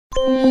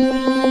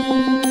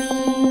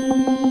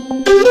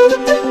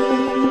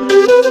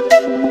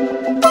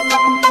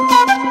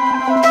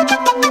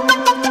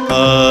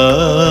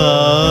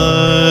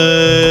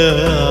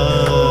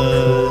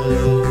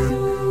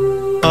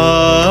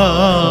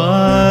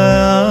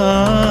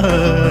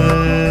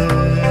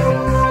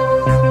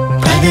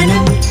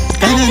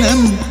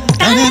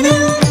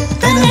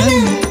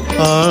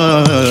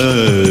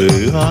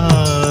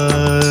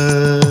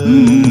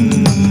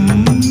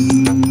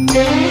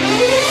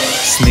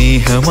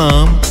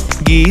സ്നേഹമാം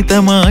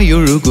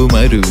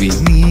ഗീതമായൊഴുകുമരുവി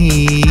നീ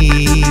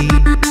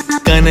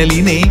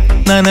കനലിനെ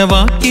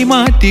നനവാക്കി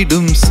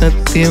മാറ്റിടും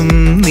സത്യം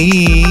നീ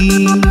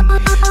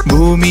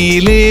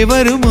ഭൂമിയിലെ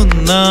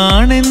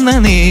വരുമൊന്നാണെന്ന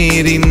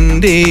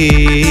നേരിൻ്റെ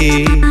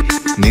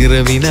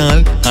നിറവിനാൽ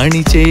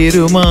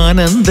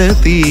അണിചേരുമാനന്ദ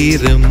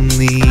തീരം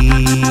നീ.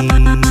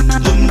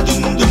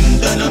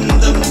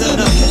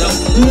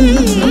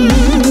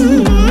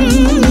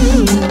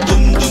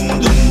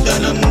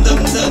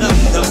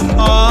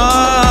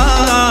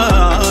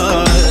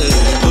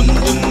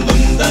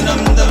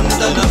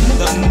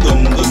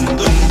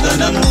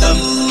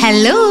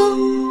 Hello,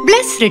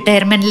 bless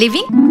retirement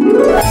living.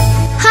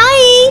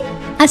 Hi,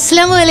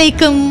 അസ്സലാമു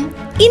അലൈക്കും.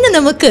 ഇന്ന്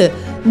നമുക്ക്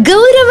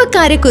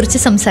ഗൗരവക്കാരെ കുറിച്ച്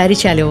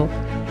സംസാരിച്ചാലോ?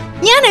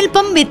 ഞാൻ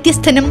അല്പം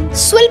വ്യത്യസ്തനും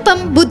സ്വൽപ്പം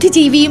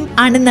ബുദ്ധിജീവിയും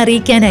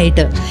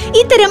ആണെന്നറിയിക്കാനായിട്ട്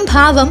ഇത്തരം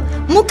ഭാവം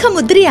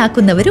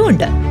മുഖമുദ്രയാക്കുന്നവരും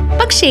ഉണ്ട്.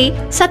 പക്ഷേ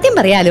സത്യം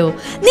പറയാലോ,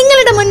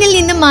 നിങ്ങളുടെ മുന്നിൽ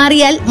നിന്നും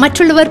മാറിയാൽ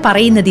മറ്റുള്ളവർ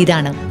പറയുന്നത്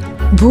ഇതാണ്: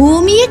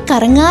 ഭൂമിയെ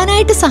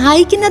കറങ്ങാനായിട്ട്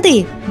സഹായിക്കുന്നതേ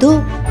ദോ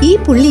ഈ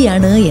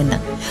പുള്ളിയാണ് എന്ന്.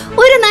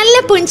 ഒരു നല്ല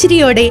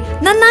പുഞ്ചിരിയോടെ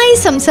നന്നായി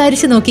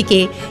സംസാരിച്ചു നോക്കിക്കേ,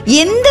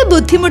 എന്ത്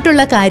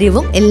ബുദ്ധിമുട്ടുള്ള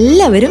കാര്യവും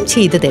എല്ലാവരും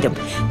ചെയ്തു തരും.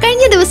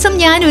 കഴിഞ്ഞ ദിവസം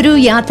ഞാൻ ഒരു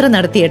യാത്ര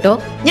നടത്തിയട്ടോ.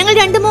 ഞങ്ങൾ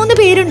 2-3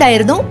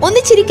 പേരുണ്ടായിരുന്നു.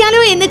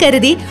 ഒന്നിച്ചിരിക്കാലോ എന്ന്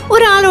കരുതി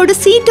ഒരാളോട്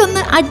സീറ്റ്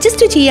ഒന്ന്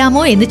അഡ്ജസ്റ്റ്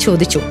ചെയ്യാമോ എന്ന്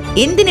ചോദിച്ചു.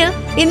 എന്തിന്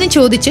എന്ന്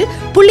ചോദിച്ച്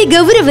പുള്ളി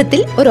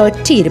ഗൗരവത്തിൽ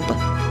ഒരൊറ്റയിരിപ്പ്.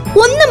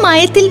 ഒന്ന്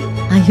മയത്തിൽ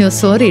അയ്യോ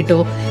സോറി കേട്ടോ,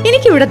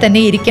 എനിക്കിവിടെ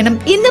തന്നെ ഇരിക്കണം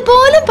എന്ന്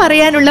പോലും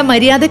പറയാനുള്ള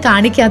മര്യാദ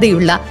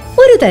കാണിക്കാതെയുള്ള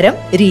ഒരു തരം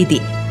രീതി.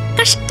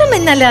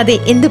 കഷ്ടമെന്നല്ലാതെ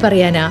എന്തു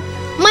പറയാനാ?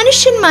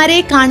 മനുഷ്യന്മാരെ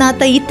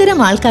കാണാത്ത ഇത്തരം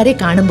ആൾക്കാരെ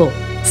കാണുമ്പോൾ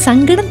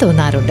സങ്കടം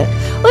തോന്നാറുണ്ട്.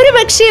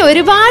 ഒരുപക്ഷെ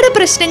ഒരുപാട്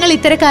പ്രശ്നങ്ങൾ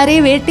ഇത്തരക്കാരെ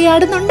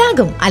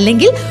വേട്ടയാടുന്നുണ്ടാകും.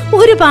 അല്ലെങ്കിൽ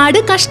ഒരുപാട്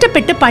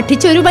കഷ്ടപ്പെട്ട്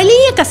പഠിച്ച ഒരു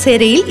വലിയ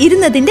കസേരയിൽ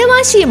ഇരുന്നതിന്റെ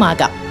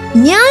വാശിയുമാകാം.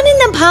 ഞാൻ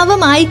എന്ന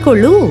ഭാവം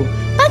ആയിക്കൊള്ളൂ.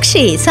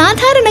 പക്ഷേ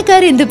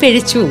സാധാരണക്കാരെന്തു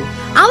പിഴച്ചു?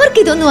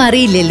 അവർക്കിതൊന്നും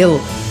അറിയില്ലല്ലോ.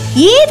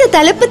 ഏത്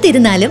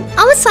തലപ്പത്തിരുന്നാലും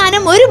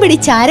അവസാനം ഒരു പിടി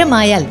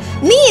ചാരമായാൽ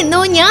നീ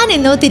എന്നോ ഞാൻ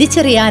എന്നോ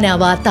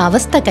തിരിച്ചറിയാനാവാത്ത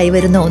അവസ്ഥ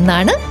കൈവരുന്ന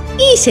ഒന്നാണ്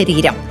ഈ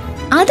ശരീരം.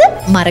 അത്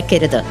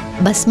മറക്കരുത്.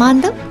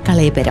 ഭസ്മാന്തം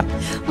കളയപരം.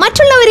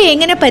 മറ്റുള്ളവരെ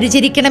എങ്ങനെ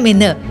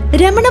പരിചരിക്കണമെന്ന്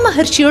രമണ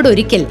മഹർഷിയോട്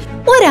ഒരിക്കൽ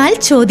ഒരാൾ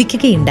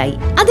ചോദിക്കുകയുണ്ടായി.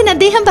 അതിന്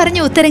അദ്ദേഹം പറഞ്ഞ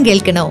ഉത്തരം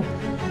കേൾക്കണോ?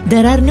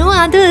 There are no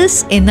others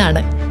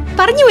എന്നാണ്.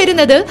 പറഞ്ഞു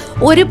വരുന്നത്,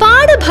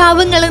 ഒരുപാട്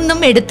ഭാവങ്ങളൊന്നും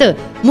എടുത്ത്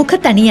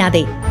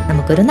മുഖത്തണിയാതെ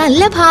നമുക്കൊരു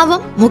നല്ല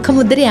ഭാവം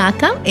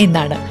മുഖമുദ്രയാക്കാം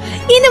എന്നാണ്.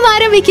 ഇന്ന്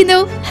വാരം വയ്ക്കുന്നു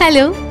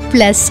hello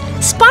plus,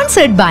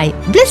 sponsored by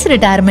bless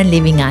retirement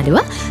living Aluva.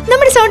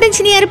 നമ്മുടെ sound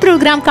engineer,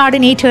 programme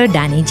coordinator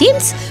Dani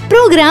James,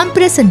 programme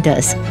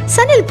presenters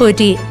Sanal,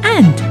 Potti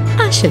and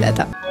Ashalatha.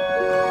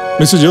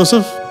 Mr.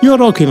 Joseph, you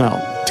are okay now.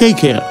 Take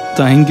care.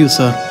 Thank you,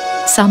 sir.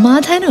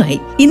 സമാധാനമായി.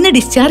 ഇന്ന്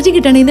ഡിസ്ചാർജ്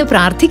കിട്ടണമെന്ന്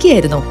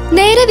പ്രാർത്ഥിക്കുകയായിരുന്നു.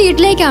 നേരെ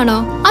വീട്ടിലേക്കാണോ?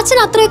 അച്ഛൻ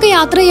അത്രയൊക്കെ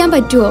യാത്ര ചെയ്യാൻ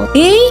പറ്റുമോ?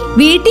 ഏയ്,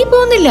 വീട്ടിൽ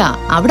പോകുന്നില്ല.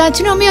 അവിടെ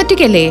അച്ഛനും അമ്മയും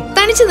ഒറ്റയ്ക്കല്ലേ.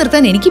 തനിച്ചു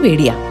നിർത്താൻ എനിക്ക്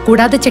പേടിയാ.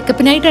 കൂടാതെ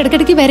ചെക്കപ്പിനായിട്ട്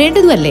ഇടയ്ക്കിടയ്ക്ക്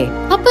വരേണ്ടതുമല്ലേ.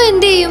 അപ്പൊ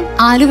എന്ത് ചെയ്യും?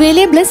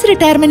 ആലുവയിലെ ബ്ലസ്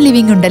റിട്ടയർമെന്റ്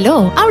ലിവിംഗ് ഉണ്ടല്ലോ,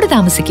 അവിടെ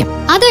താമസിക്കും.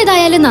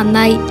 അതേതായാലും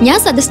നന്നായി. ഞാൻ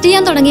സജസ്റ്റ്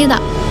ചെയ്യാൻ തുടങ്ങിയതാ.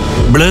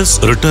 Bless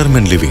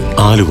retirement living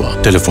Aluva.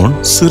 Telephone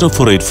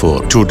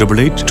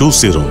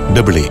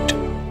 0484282088.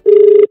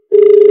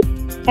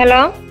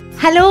 Hello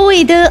hello,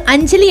 ഇത്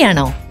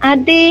അഞ്ജലിയാണോ?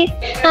 അതെ.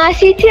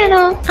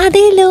 ആശേച്ചിയാണോ?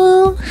 അതേലോ.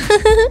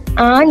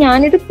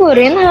 ഞാനിത്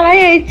കൊറേ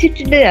നാളായി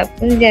അയച്ചിട്ടുണ്ട്.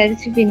 അപ്പൊ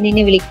വിചാരിച്ചു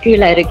പിന്നെ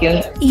വിളിക്കൂലായിരിക്കും.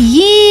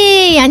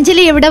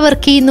 അഞ്ജലി എവിടെ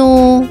വർക്ക് ചെയ്യുന്നു?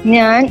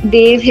 ഞാൻ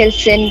ദേവ്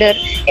ഹെൽത്ത് സെന്റർ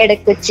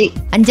എടക്കൊച്ചി.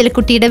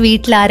 അഞ്ജലിക്കുട്ടിയുടെ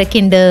വീട്ടിൽ ആരൊക്കെ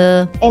ഉണ്ട്?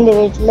 എന്റെ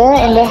വീട്ടില്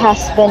എന്റെ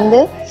ഹസ്ബൻഡ്,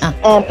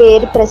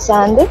 പേര്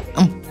പ്രശാന്ത്,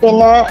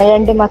 പിന്നെ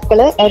 2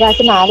 മക്കള്.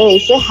 ഒരാൾക്ക് 4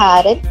 വയസ്സ്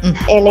ഹാരൻ,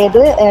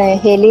 ഇളയത്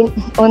ഹെലിൻ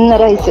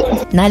 1.5 വയസ്സ്.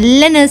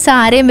 നല്ല നേഴ്സ്.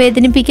 ആരെയും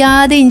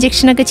വേദനിപ്പിക്കാതെ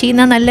ഇഞ്ചക്ഷൻ ഒക്കെ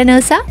ചെയ്യുന്ന നല്ല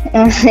നേഴ്സാ?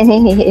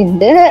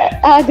 എന്റെ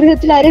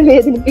ആഗ്രഹത്തിൽ ആരെയും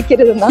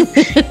വേദനിപ്പിക്കരുതെന്നാ.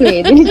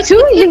 വേദനിച്ചു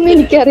എന്ന്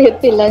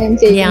എനിക്കറിയത്തില്ല.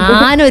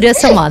 ഞാനൊരു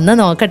ദിവസം വന്ന്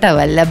നോക്കട്ടെ,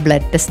 വല്ല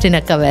ബ്ലഡ്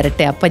ടെസ്റ്റിനൊക്കെ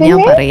വരട്ടെ, അപ്പൊ ഞാൻ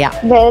പറയാം.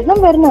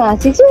 വരണം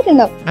ആശിച്ചു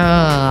വരണം.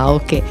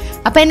 ഓക്കെ.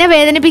 അപ്പൊ എന്നെ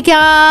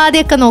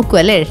വേദനിപ്പിക്കാതെയൊക്കെ നോക്കൂ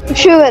അല്ലേ?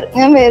 ഷുവർ,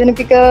 ഞാൻ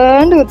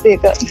വേദനിപ്പിക്കാണ്ട്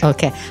കുത്തിയേക്കാം.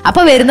 ഓക്കെ.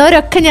 അപ്പൊ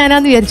വരുന്നവരൊക്കെ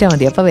ഞാനാന്ന് വിചാരിച്ചാ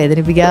മതി. അപ്പൊ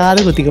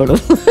വേദനിപ്പിക്കാതെ കുത്തിക്കോളൂ.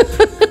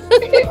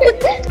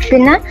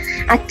 പിന്നെ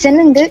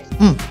അച്ഛനുണ്ട്,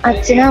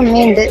 അച്ഛനും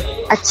അമ്മയുണ്ട്,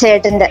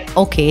 അച്ഛേട്ടന്റെ.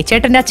 ഓക്കെ.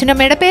 ചേട്ടന്റെ അച്ഛനും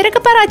അമ്മയുടെ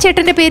പേരൊക്കെ പറ.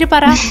 ചേട്ടന്റെ പേര്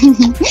പറ.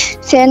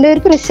 ചേട്ടന്റെ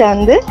പേര്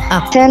പ്രശാന്ത്,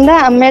 അച്ഛന്റെ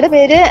അമ്മയുടെ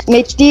പേര്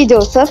മെറ്റി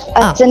ജോസഫ്,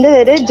 അച്ഛന്റെ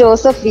പേര്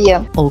ജോസഫ് വി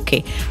എം. ഓക്കെ.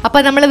 അപ്പൊ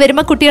നമ്മള്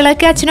വരുമ്പോ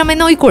കുട്ടികളൊക്കെ അച്ഛനും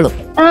അമ്മയും നോക്കിക്കോളും.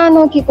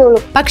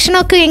 നോക്കിക്കോളും.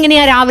 ഭക്ഷണമൊക്കെ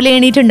എങ്ങനെയാ, രാവിലെ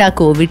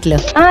എണീറ്റുണ്ടാക്കുവോ വീട്ടില്?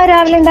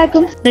 രാവിലെ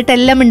ഉണ്ടാക്കും. എന്നിട്ട്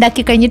എല്ലാം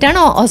ഉണ്ടാക്കി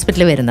കഴിഞ്ഞിട്ടാണോ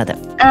ഹോസ്പിറ്റലിൽ വരുന്നത്?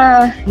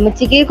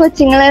 ഉമ്മച്ചിക്ക്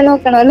കൊച്ചുങ്ങളെ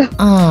നോക്കണമല്ലോ.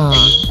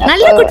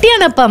 നല്ല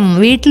കുട്ടിയാണ്. അപ്പം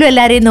വീട്ടിലും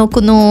എല്ലാരെയും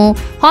നോക്കുന്നു,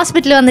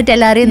 ഹോസ്പിറ്റലിൽ വന്നിട്ട്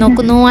എല്ലാരെയും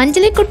നോക്കുന്നു.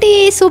 അഞ്ജലി കുട്ടി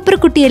സൂപ്പർ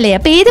കുട്ടിയല്ലേ.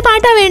 അപ്പൊ ഏത്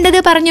പാട്ടാ വേണ്ടത്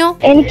പറഞ്ഞോ?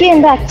 എനിക്ക്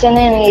എന്റെ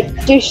അച്ഛനെയാണ്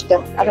ഏറ്റവും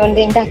ഇഷ്ടം. അതുകൊണ്ട്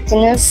എന്റെ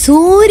അച്ഛന്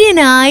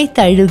സൂര്യനായി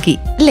തഴുകി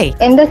അല്ലേ.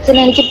 എന്റെ അച്ഛനെ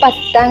എനിക്ക്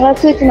 10ാം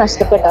ക്ലാസ് വെച്ച്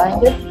നഷ്ടപ്പെട്ടോ.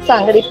 അതിന്റെ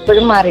സങ്കടം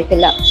ഇപ്പോഴും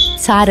മാറിയിട്ടില്ല.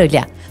 സാരമില്ല,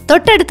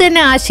 തൊട്ടടുത്ത്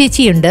തന്നെ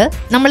ആശേച്ചിയുണ്ട്.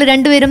 നമ്മൾ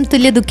രണ്ടുപേരും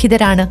തുല്യ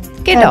ദുഃഖിതരാണ്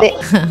കേട്ടോ.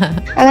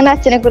 അങ്ങനെ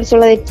അച്ഛനെ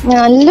കുറിച്ചുള്ള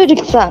നല്ലൊരു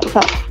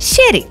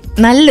ശരി,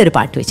 നല്ലൊരു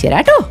പാട്ട് വെച്ച് തരാം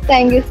കേട്ടോ.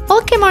 Thank you.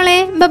 ഓക്കെ മോളെ,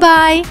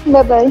 ബൈ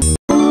ബൈ.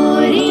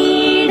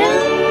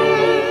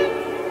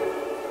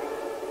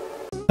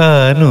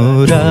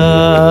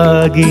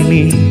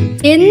 അനുരാഗിണി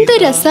എന്ത്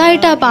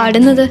രസമായിട്ടാ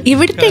പാടുന്നത്.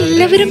 ഇവിടുത്തെ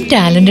എല്ലാവരും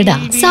ടാലന്റഡാ.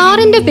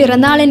 സാറിന്റെ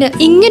പിറന്നാളിന്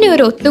ഇങ്ങനെ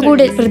ഒരു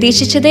ഒത്തുകൂടി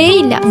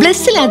പ്രതീക്ഷിച്ചതേയില്ല.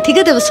 ബ്ലസ്സിൽ അധിക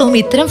ദിവസവും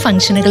ഇത്തരം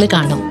ഫംഗ്ഷനുകൾ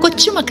കാണും.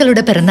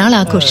 കൊച്ചുമക്കളുടെ പിറന്നാൾ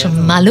ആഘോഷം,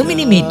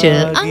 അലുമിനി മീറ്റ്,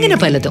 അങ്ങനെ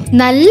പലതും.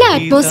 നല്ല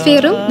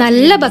അറ്റ്മോസ്ഫിയറും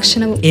നല്ല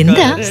ഭക്ഷണവും.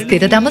 എന്താ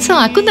സ്ഥിരതാമസം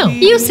ആക്കുന്നോ?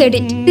 You said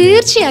it.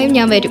 തീർച്ചയായും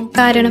ഞാൻ വരും.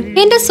 കാരണം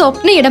എന്റെ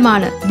സ്വപ്ന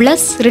ഇടമാണ്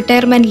ബ്ലസ്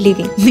റിട്ടയർമെന്റ്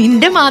ലിവിംഗ്.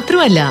 നിന്റെ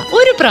മാത്രമല്ല,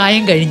 ഒരു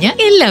പ്രായം കഴിഞ്ഞ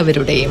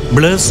എല്ലാവരുടെയും.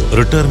 Bless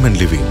retirement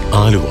living,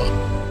 Aluva.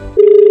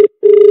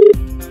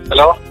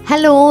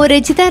 Hello,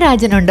 Rajitha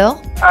രാജനുണ്ടോ?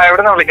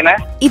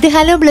 ഇത്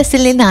ഹലോ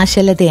ബ്ലസ്സിൽ നിന്ന്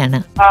ആശലതയാണ്.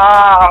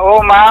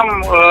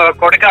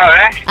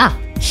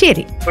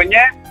 ശരി.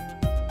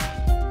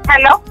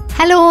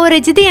 ഹലോ,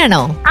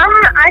 രജിതയാണോ?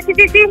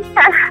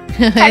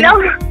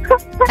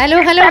 Hello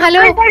hello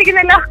hello.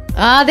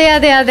 അതെ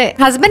അതെ അതെ.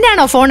 ഹസ്ബൻഡ്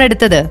ആണോ ഫോൺ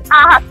എടുത്തത്?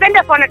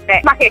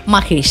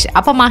 മഹേഷ്.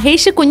 അപ്പൊ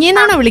മഹേഷ്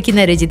കുഞ്ഞിന്നാണോ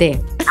വിളിക്കുന്നത് രജിതയെ?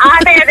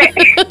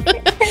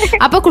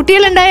 അപ്പൊ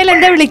കുട്ടികളുണ്ടായാലും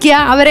എന്താ വിളിക്കുക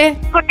അവരെ?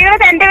 കുട്ടികൾ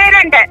 2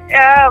 പേരുണ്ട്,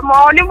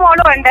 മോനും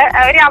മോളും ഉണ്ട്.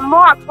 അവര് അമ്മു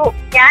അപ്പു.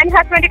 ഞാൻ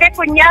ഹസ്ബൻഡിനെ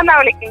കുഞ്ഞാന്നാ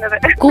വിളിക്കുന്നത്.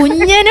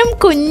 കുഞ്ഞനും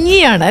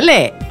കുഞ്ഞിയാണ്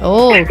അല്ലേ? ഓ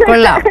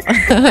കൊള്ളാം.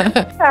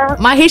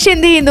 മഹേഷ്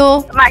എന്ത് ചെയ്യുന്നു?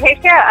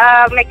 മഹേഷ്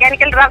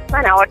മെക്കാനിക്കൽ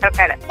ഡ്രാഫ്റ്റ്മാനാ,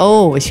 ഓട്ടോക്കാരൻ. ഓ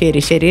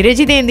ശരി ശരി.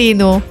 രജിത എന്ത്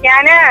ചെയ്യുന്നു?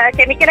 ഞാന്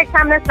കെമിക്കൽ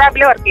എക്സാമിനേഴ്സ്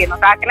ലാബിൽ വർക്ക് ചെയ്യുന്നു,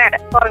 കാക്കനാട്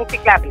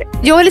ഫോറൻസിക് ലാബില്.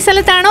 ജോലി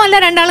സ്ഥലത്താണോ അല്ല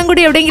രണ്ടാളും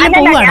കൂടി എവിടെയെങ്കിലും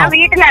പോവാണോ? ഞാൻ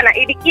വീട്ടിലാണ്,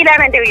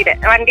 ഇടുക്കിയിലാണ് എന്റെ വീട്,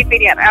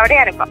 വണ്ടിപ്പെരിയാർ,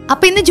 അവിടെയാണ് ഇപ്പൊ.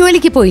 അപ്പൊ ഇന്ന്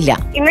ജോലിക്ക് പോയില്ല?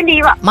 ഇന്ന്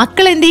ലീവാ.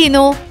 മക്കൾ എന്ത്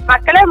ചെയ്യുന്നു?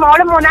 മക്കള്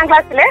മോള് 3ാം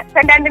ക്ലാസ്സില്,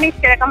 സെന്റ് ആന്റണീസ്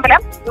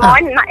കിഴക്കമ്പലം.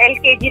 മോൻ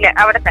LKG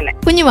അവിടെ തന്നെ.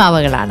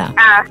 കുഞ്ഞുമാവകളാണ്.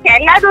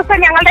 എല്ലാ ദിവസവും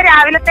ഞങ്ങളുടെ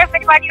രാവിലത്തെ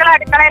പരിപാടികൾ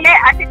അടുക്കളയിലെ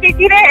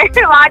അശേച്ചിയുടെ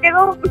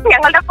വാചകവും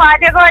ഞങ്ങളുടെ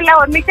പാചകവും എല്ലാം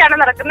ഒന്നിച്ചാണ്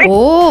നടക്കുന്നത്. ഓ,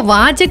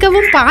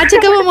 വാചകവും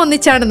പാചകവും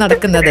ഒന്നിച്ചാണ്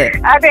നടക്കുന്നത്.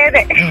 അതെ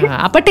അതെ.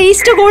 അപ്പൊ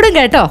ടേസ്റ്റ് കൂടും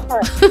കേട്ടോ.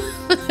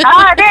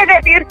 അതെ അതെ,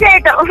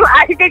 തീർച്ചയായിട്ടും.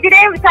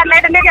 അശേച്ചിയുടെയും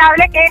സല്ലേട്ടന്റെ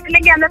രാവിലെ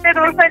കേട്ടില്ലെങ്കിൽ അന്നത്തെ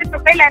ദിവസം ഒരു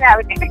സുഖമില്ല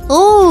രാവിലെ. ഓ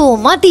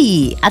മതി,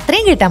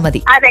 അത്രയും കേട്ടാ മതി.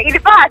 അതെ,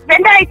 ഇതിപ്പോ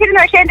ഹസ്ബൻഡ് അയച്ചിരുന്നു,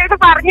 പക്ഷെ എന്റെ അടുത്ത്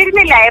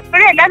പറഞ്ഞിരുന്നില്ല.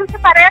 എപ്പോഴും എല്ലാ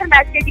ദിവസവും പറയാറുണ്ട്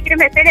അശേച്ചിക്ക്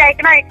മെസ്സേജ്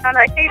അയക്കണോന്ന്,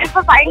 പക്ഷെ ഇതിപ്പോ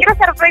ഭയങ്കര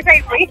സർപ്രൈസ്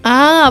ആയി പോയി.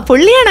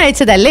 പുള്ളിയാണ്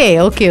അയച്ചതല്ലേ?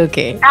 Okay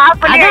okay.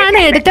 അതാണ്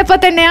എടുത്തപ്പോ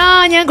തന്നെ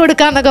ഞാൻ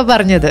കൊടുക്കാന്നൊക്കെ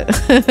പറഞ്ഞത്.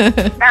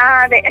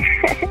 അതെ.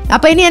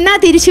 അപ്പൊ ഇനി എന്നാ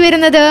തിരിച്ചു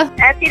വരുന്നത്?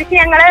 തിരിച്ച്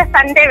ഞങ്ങള്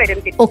സൺഡേ വരും.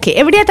 ഓക്കെ.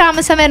 എവിടെയാ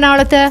താമസം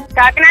എറണാകുളത്ത്?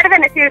 കാക്കനാട്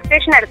തന്നെ, സിവിൽ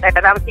സ്റ്റേഷൻ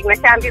അടുത്തായിട്ട് താമസിക്കുന്നത്,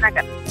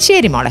 ശാന്തിനഗർ.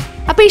 ശരി മോളെ.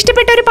 അപ്പൊ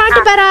ഇഷ്ടപ്പെട്ട ഒരു പാട്ട്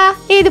പറ.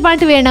 ഏത്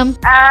പാട്ട് വേണം?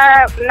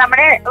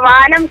 നമ്മുടെ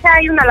വാനം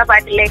ചായും എന്നുള്ള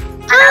പാട്ടില്ലേ?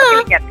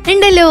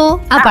 ഉണ്ടല്ലോ,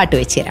 ആ പാട്ട്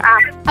വെച്ച് തരാം.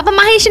 അപ്പൊ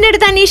മഹേഷിന്റെ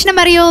അടുത്ത് അന്വേഷണം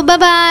പറയൂ.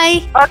 ബൈ.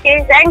 ഓക്കെ,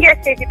 താങ്ക് യു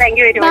ചേച്ചി, താങ്ക്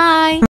യു വെരി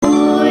മച്ച്.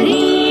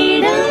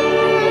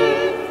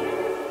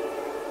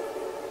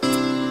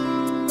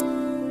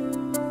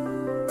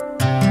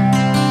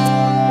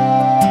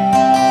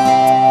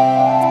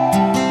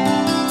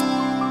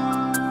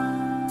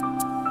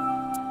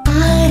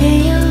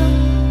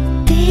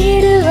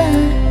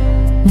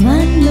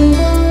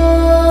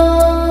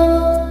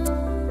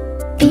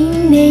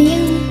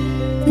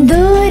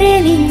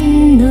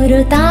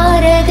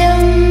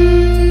 താരകം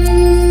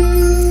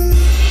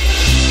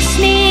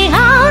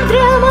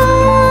സ്നേഹാർദ്രമാ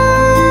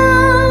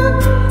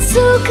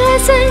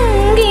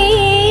സുഖസംഗീതം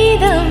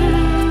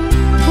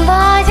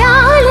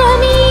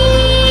വാചാലമീ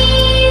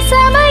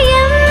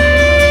സമയം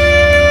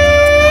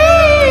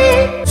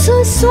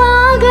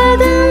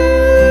സുസ്വാഗതം.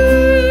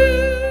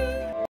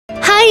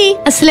 ഹായ്,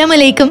 അസ്സലാമു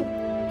അലൈക്കും.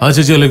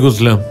 ചേച്ചി അലൈക്കും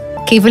അസ്സലാം.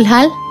 കീഫുൽ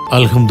ഹാൽ?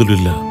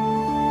 അൽഹംദുലില്ലാ.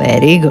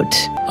 Very good.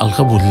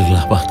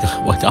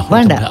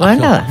 വേണ്ട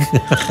വേണ്ട.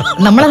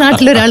 നമ്മളെ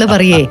നാട്ടിലൊരാള്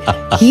പറയേ,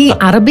 ഈ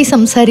അറബി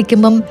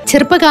സംസാരിക്കുമ്പം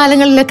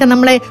ചെറുപ്പകാലങ്ങളിലൊക്കെ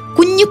നമ്മളെ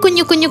കുഞ്ഞു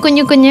കുഞ്ഞു കുഞ്ഞു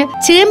കുഞ്ഞു കുഞ്ഞ്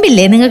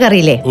ചേമ്പില്ലേ,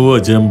 നിങ്ങൾക്കറിയില്ലേ?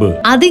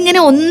 അതിങ്ങനെ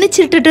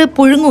ഒന്നിച്ചിട്ടിട്ട്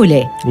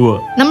പുഴുങ്ങൂലേ?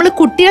 നമ്മള്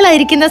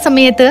കുട്ടികളായിരിക്കുന്ന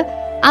സമയത്ത്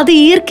അത്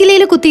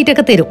ഈർക്കിലയിൽ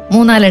കുത്തിയിട്ടൊക്കെ തരും,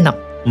 3-4 എണ്ണം.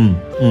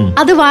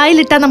 അത്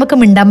വായിലിട്ടാ നമുക്ക്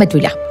മിണ്ടാൻ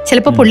പറ്റൂല,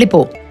 ചിലപ്പോ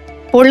പൊള്ളിപ്പോവും.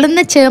 പൊള്ളുന്ന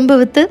ചേമ്പ്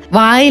വിത്ത്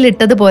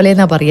വായിലിട്ടതുപോലെ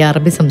എന്നാ പറയാ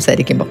അറബി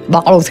സംസാരിക്കുമ്പോ.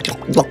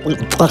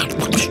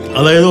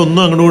 അതായത്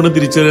ഒന്നും അങ്ങോട്ട്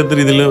തിരിച്ചറിയാത്ത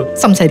രീതിയിൽ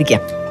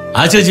സംസാരിക്കാം.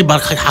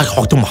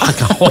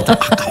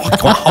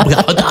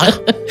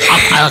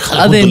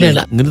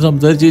 ഇങ്ങനെ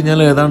സംസാരിച്ചു കഴിഞ്ഞാൽ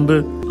ഏതാണ്ട്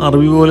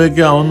അറബി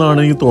പോലെയൊക്കെ ആവുന്നതാണ്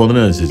എനിക്ക്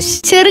തോന്നുന്നത്.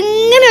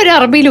 ചെറുങ്ങനെ ഒരു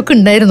അറബി ലുക്ക്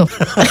ഉണ്ടായിരുന്നു.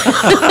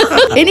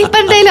 ഇനിയിപ്പോ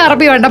എന്തായാലും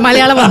അറബി വേണ്ട,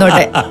 മലയാളം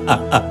വന്നോട്ടെ.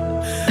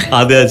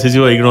 അതെ, ചേച്ചി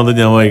വായിക്കണോ?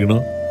 ഞാൻ വായിക്കണോ?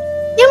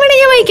 ഞാൻ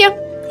വായിക്കാം,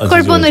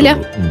 കുഴപ്പമൊന്നുമില്ല.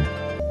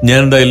 ഞാൻ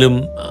എന്തായാലും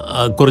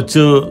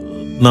കുറച്ച്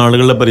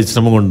നാളുകളുടെ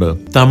പരിശ്രമം കൊണ്ട്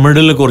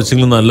തമിഴിൽ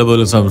കുറച്ചെങ്കിലും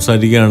നല്ലപോലെ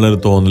സംസാരിക്കാനുള്ള ഒരു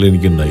തോന്നൽ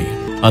എനിക്കുണ്ടായി.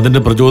 അതിന്റെ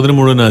പ്രചോദനം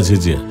മുഴുവൻ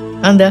ആശിച്ചാ.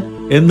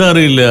 എന്താ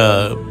അറിയില്ല,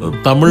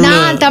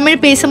 തമിഴ്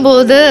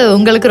பேசும்போது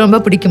உங்களுக்கு ரொம்ப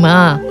பிடிக்குமா?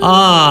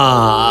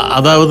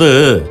 அதாவது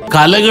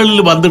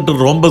கலைகளில் வந்துட்டு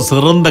ரொம்ப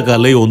சிறந்த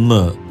கலை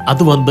ஒண்ணு,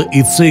 அது வந்து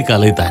இசை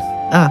கலை தான்.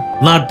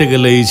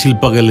 நாட்டுக்கலை,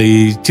 சில்பகலை,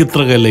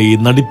 சித்திரகலை,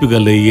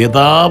 நடிப்புகலை,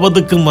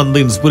 ஏதாவதுக்கும் வந்து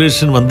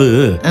இன்ஸ்பிரேஷன் வந்து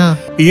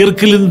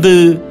இயற்கையிலிருந்து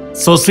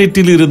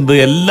சொசைட்டில இருந்து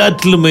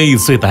எல்லாத்திலுமே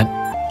இசை தான்.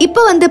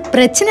 இப்போ வந்து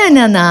பிரச்சனை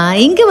என்னன்னா,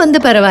 இங்க வந்து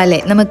பரவாயில்ல,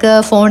 நமக்கு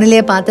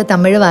போன்லயே பார்த்து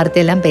தமிழ்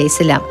வார்த்தையெல்லாம்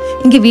பேசலாம்.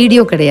 இங்க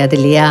வீடியோ கிடையாது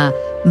இல்லையா?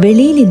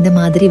 வெளியில் இந்த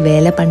மாதிரி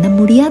வேலை பண்ண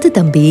முடியாது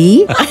தம்பி.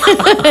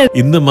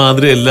 இந்த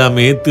மாதிரி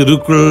எல்லாமே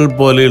திருக்குறள்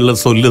போல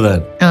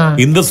சொல்லுதான்.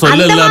 இந்த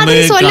சொல்ல எல்லாமே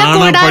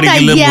காண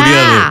படிக்கல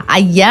முடியாது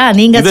ஐயா.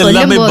 நீங்க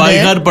எல்லாமே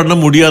பைகார் பண்ண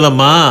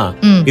முடியாதம்மா.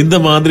 இந்த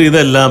மாதிரி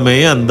இதெல்லாமே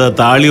அந்த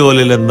தாளி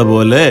ஓலையில இருந்த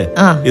போல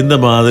இந்த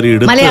மாதிரி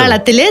எடுத்து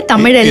மலையாளத்திலே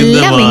தமிழ்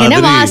எல்லாம் இങ്ങനെ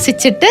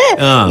வாசிச்சிட்டு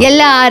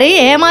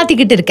எல்லாரையும்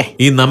ஏமாத்திக்கிட்டு இருக்கேன்.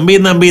 ഈ നമ്പി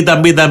നമ്പി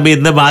തമ്പി തമ്പി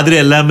இந்த மாதிரி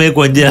எல்லாமே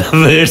கொஞ்சம்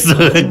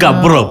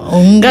அப்புறம்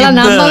உங்களை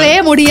நம்பவே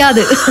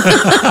முடியாது.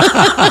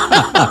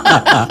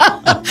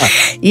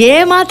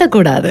 ഏമാത്ത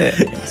കൂടാതെ.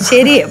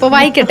 ശരി, അപ്പൊ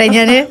വായിക്കട്ടെ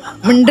ഞാന്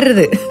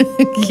മിണ്ടരുത്.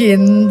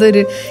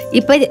 എന്തൊരു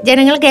ഇപ്പൊ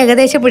ജനങ്ങൾക്ക്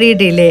ഏകദേശം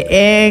പിടിയിട്ടില്ലേ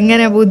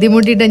എങ്ങനെ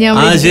ബുദ്ധിമുട്ടിട്ട് ഞാൻ.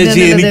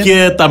 ചേച്ചി, എനിക്ക്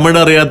തമിഴ്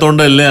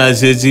അറിയാത്തോണ്ടല്ലേ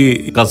ചേച്ചി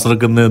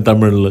കസർക്കുന്ന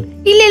തമിഴില്?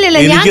 ഇല്ല,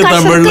 ഞാൻ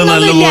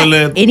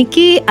നല്ലപോലെ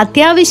എനിക്ക്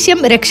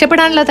അത്യാവശ്യം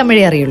രക്ഷപ്പെടാനുള്ള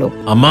തമിഴേ അറിയുള്ളൂ.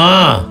 അമ്മാ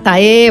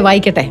തായേ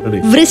വായിക്കട്ടെ.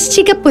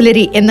 വൃശ്ചിക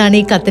പുലരി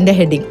എന്നാണ് ഈ കത്തിന്റെ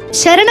ഹെഡിങ്.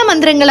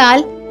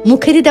 ശരണമന്ത്രങ്ങളാൽ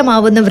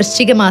മുഖരിതമാവുന്ന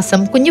വൃശ്ചിക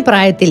മാസം കുഞ്ഞു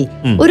പ്രായത്തിൽ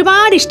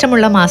ഒരുപാട്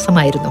ഇഷ്ടമുള്ള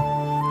മാസമായിരുന്നു.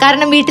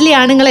 കാരണം വീട്ടിലെ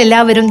ആണുങ്ങൾ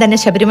എല്ലാവരും തന്നെ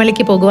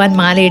ശബരിമലയ്ക്ക് പോകുവാൻ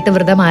മാലയിട്ട്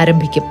വ്രതം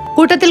ആരംഭിക്കും.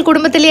 കൂട്ടത്തിൽ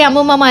കുടുംബത്തിലെ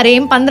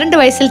അമ്മൂമ്മമാരെയും 12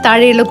 വയസ്സിൽ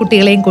താഴെയുള്ള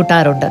കുട്ടികളെയും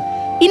കൂട്ടാറുണ്ട്.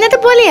 ഇന്നത്തെ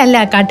പോലെയല്ല,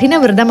 കഠിന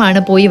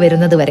വ്രതമാണ് പോയി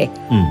വരുന്നത് വരെ.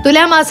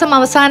 തുലാമാസം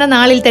അവസാന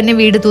നാളിൽ തന്നെ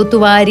വീട്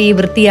തൂത്തുവാരി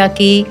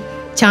വൃത്തിയാക്കി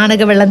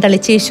ചാണകവെള്ളം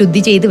തളിച്ച്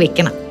ശുദ്ധി ചെയ്ത്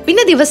വെക്കണം.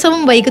 പിന്നെ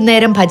ദിവസവും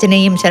വൈകുന്നേരം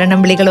ഭജനയും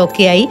ശരണം വിളികളും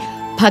ഒക്കെയായി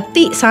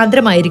ഭക്തി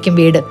സാന്ദ്രമായിരിക്കും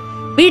വീട്.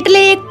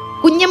 വീട്ടിലെ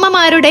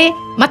കുഞ്ഞമ്മമാരുടെ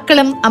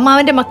മക്കളും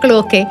അമ്മാവന്റെ മക്കളും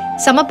ഒക്കെ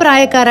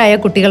സമപ്രായക്കാരായ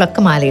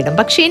കുട്ടികളൊക്കെ മാലയിടും.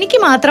 പക്ഷെ എനിക്ക്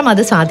മാത്രം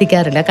അത്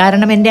സാധിക്കാറില്ല.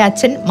 കാരണം എന്റെ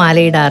അച്ഛൻ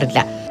മാലയിടാറില്ല.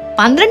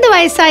 12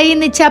 വയസ്സായി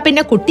എന്ന് വെച്ചാ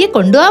പിന്നെ കുട്ടിയെ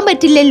കൊണ്ടുപോകാൻ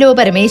പറ്റില്ലല്ലോ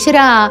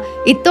പരമേശ്വരാ.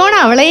 ഇത്തോണ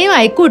അവളെയും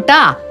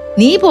അയക്കൂട്ടാ.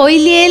 നീ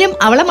പോയില്ലേലും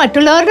അവളെ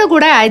മറ്റുള്ളവരുടെ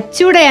കൂടെ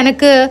അയച്ചൂടെ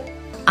എനക്ക്,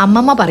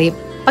 അമ്മമ്മ പറയും.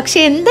 പക്ഷെ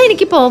എന്താ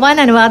എനിക്ക് പോവാൻ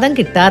അനുവാദം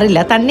കിട്ടാറില്ല.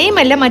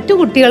 തന്നെയുമല്ല, മറ്റു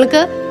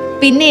കുട്ടികൾക്ക്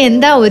പിന്നെ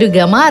എന്താ ഒരു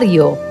ഗമ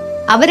അറിയോ?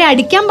 അവരെ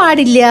അടിക്കാൻ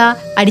പാടില്ല,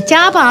 അടിച്ചാ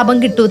പാപം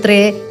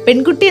കിട്ടൂത്രേ.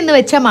 പെൺകുട്ടി എന്ന്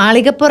വെച്ചാ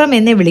മാളികപ്പുറം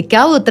എന്നെ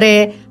വിളിക്കാവൂത്രേ.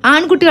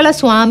 ആൺകുട്ടികളെ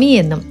സ്വാമി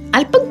എന്നും.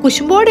 അല്പം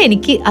കുശുമ്പോടെ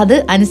എനിക്ക് അത്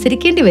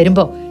അനുസരിക്കേണ്ടി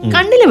വരുമ്പോ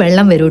കണ്ണില്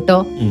വെള്ളം വരൂട്ടോ.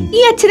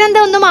 ഈ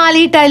അച്ഛനെന്താ ഒന്ന്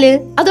മാലയിട്ടാല്?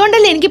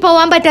 അതുകൊണ്ടല്ലേ എനിക്ക്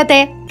പോവാൻ പറ്റാത്തെ.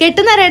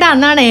 കെട്ടുനിറയുടെ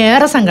അന്നാണ്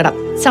ഏറെ സങ്കടം.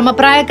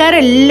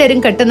 സമപ്രായക്കാരെല്ലാരും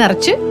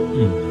കെട്ടുനിറച്ച്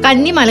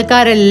കന്നി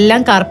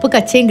മലക്കാരെല്ലാം കറുപ്പ്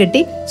കച്ചയും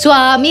കെട്ടി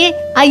സ്വാമിയെ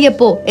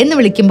അയ്യപ്പോ എന്ന്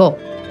വിളിക്കുമ്പോ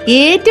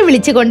ഏറ്റു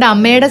വിളിച്ചുകൊണ്ട്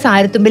അമ്മയുടെ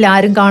സാരത്തുമ്പിൽ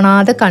ആരും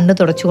കാണാതെ കണ്ണു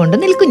തുടച്ചുകൊണ്ട്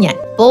നിൽക്കും ഞാൻ.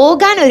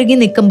 പോകാൻ ഒരുങ്ങി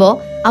നിൽക്കുമ്പോ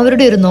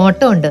അവരുടെ ഒരു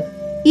നോട്ടമുണ്ട്.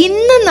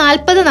 ഇന്ന്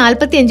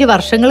 40-45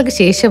 വർഷങ്ങൾക്ക്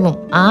ശേഷവും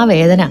ആ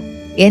വേദന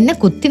എന്നെ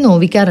കുത്തി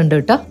നോവിക്കാറുണ്ട്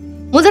കേട്ടോ.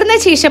 മുതിർന്ന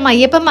ശേഷം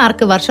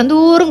അയ്യപ്പന്മാർക്ക് വർഷം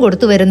തോറും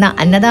കൊടുത്തു വരുന്ന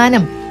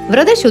അന്നദാനം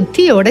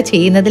വ്രതശുദ്ധിയോടെ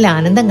ചെയ്യുന്നതിൽ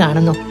ആനന്ദം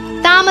കാണുന്നു.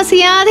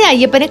 താമസിയാതെ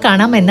അയ്യപ്പനെ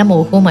കാണാം എന്ന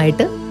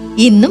മോഹവുമായിട്ട്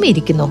ഇന്നും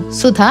ഇരിക്കുന്നു.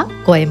 സുധ,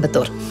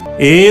 കോയമ്പത്തൂർ.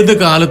 ഏത്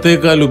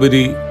കാലത്തേക്കാൾ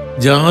ഉപരി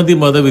ജാതി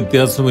മത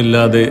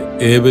വ്യത്യാസമില്ലാതെ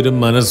ഏവരും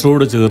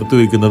മനസ്സോട് ചേർത്ത്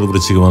വയ്ക്കുന്നത്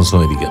വൃശ്ചിക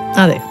മാസമായിരിക്കാം.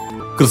 അതെ,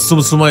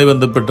 ക്രിസ്തുമസുമായി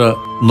ബന്ധപ്പെട്ട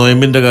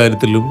നൊയമ്പിന്റെ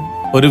കാര്യത്തിലും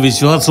ഒരു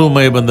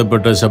വിശ്വാസവുമായി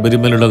ബന്ധപ്പെട്ട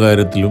ശബരിമലയുടെ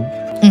കാര്യത്തിലും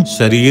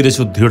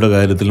ശരീരശുദ്ധിയുടെ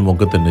കാര്യത്തിലും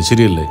ഒക്കെ തന്നെ,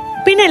 ശരിയല്ലേ?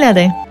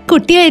 പിന്നല്ലാതെ.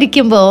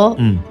 കുട്ടിയായിരിക്കുമ്പോ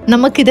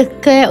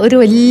നമുക്കിതൊക്കെ ഒരു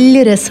വലിയ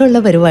രസമുള്ള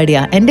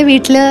പരിപാടിയാ. എന്റെ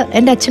വീട്ടില്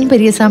എന്റെ അച്ഛൻ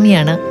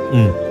പെരിയസ്വാമിയാണ്.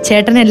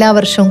 ചേട്ടൻ എല്ലാ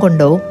വർഷവും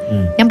കൊണ്ടുപോകും.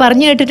 ഞാൻ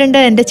പറഞ്ഞു കേട്ടിട്ടുണ്ട്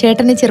എന്റെ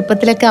ചേട്ടന്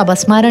ചെറുപ്പത്തിലൊക്കെ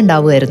അപസ്മാരം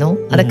ഉണ്ടാവുമായിരുന്നു.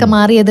 അതൊക്കെ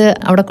മാറിയത്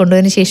അവിടെ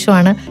കൊണ്ടുപോയതിനു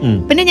ശേഷമാണ്.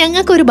 പിന്നെ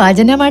ഞങ്ങൾക്ക് ഒരു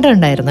ഭജനമഠം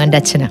ഉണ്ടായിരുന്നു എന്റെ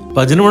അച്ഛന്.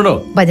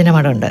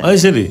 ഭജനമഠം ഉണ്ട്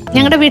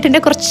ഞങ്ങളുടെ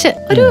വീട്ടിന്റെ കുറച്ച്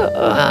ഒരു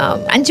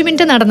 5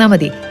 മിനിറ്റ് നടന്നാ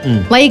മതി.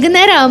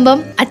 വൈകുന്നേരം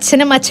ആവുമ്പം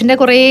അച്ഛനും അച്ഛന്റെ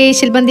കുറെ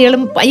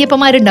ശിൽബന്ധികളും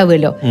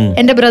അയ്യപ്പന്മാരുണ്ടാവുമല്ലോ.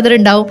 എന്റെ ബ്രദർ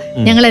ഉണ്ടാവും.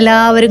 ഞങ്ങൾ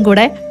എല്ലാവരും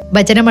കൂടെ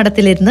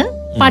ഭജനമഠത്തിലിരുന്ന്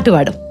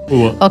പാട്ടുപാടും.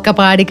 ഒക്കെ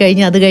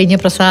പാടിക്കഴിഞ്ഞ് അത് കഴിഞ്ഞ്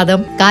പ്രസാദം.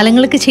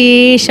 കാലങ്ങൾക്ക്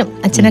ശേഷം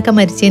അച്ഛനൊക്കെ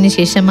മരിച്ചതിന്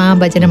ശേഷം ആ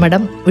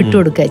ഭജനമഠം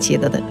വിട്ടുകൊടുക്കുക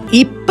ചെയ്തത്.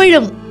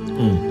 ഇപ്പോഴും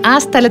ആ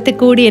സ്ഥലത്തിൽ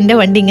കൂടി എന്റെ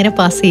വണ്ടി ഇങ്ങനെ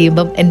പാസ്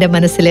ചെയ്യുമ്പം എന്റെ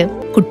മനസ്സില്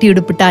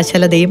കുട്ടിയുടുപ്പിട്ട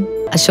ആശാലതയും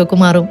അശോക്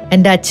കുമാറും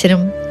എന്റെ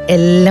അച്ഛനും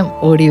എല്ലാം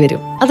ഓടി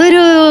വരും.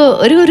 അതൊരു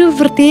ഒരു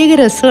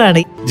പ്രത്യേക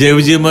രസമാണ്.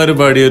 ജയവിജയമാര്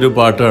പാടിയ ഒരു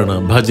പാട്ടാണ്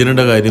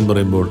ഭജനയുടെ കാര്യം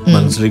പറയുമ്പോൾ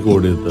മനസ്സിലേക്ക്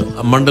ഓടിയത്.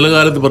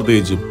 മണ്ഡലകാലത്ത്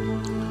പ്രത്യേകിച്ചും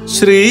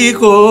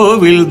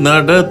ശ്രീകോവിൽ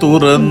നട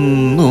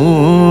തുറന്നു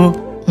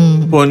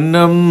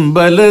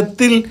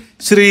പൊന്നമ്പലത്തിൽ,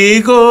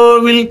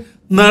 ശ്രീകോവിൽ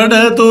നട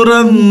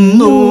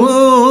തുറന്നു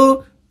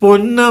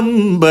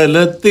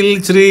പൊന്നമ്പലത്തിൽ,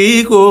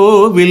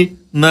 ശ്രീകോവിൽ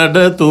നട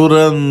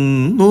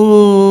തുറന്നു.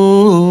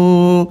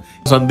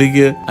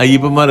 സന്ധ്യക്ക്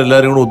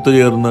അയ്യപ്പന്മാരെല്ലാരും കൂടെ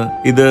ഒത്തുചേർന്ന്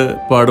ഇത്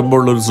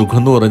പാടുമ്പോൾ ഒരു സുഖം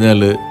എന്ന്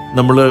പറഞ്ഞാല്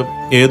നമ്മള്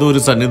ഏതോ ഒരു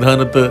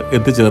സന്നിധാനത്ത്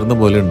എത്തിച്ചേർന്ന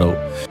പോലെ ഉണ്ടാവും.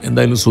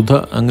 എന്തായാലും സുധ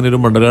അങ്ങനെ ഒരു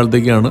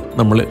മണ്ഡലകാലത്തേക്കാണ്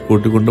നമ്മളെ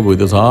കൂട്ടിക്കൊണ്ട്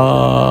പോയത്.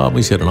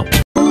 സ്വാമി ശരണം.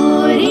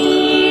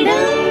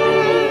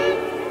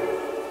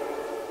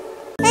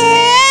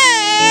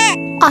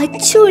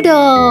 അച്ചൂടോ.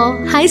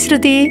 ഹായ്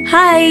ശ്രുതി.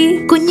 ഹായ്.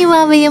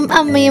 കുഞ്ഞുവാവയും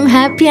അമ്മയും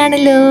ഹാപ്പി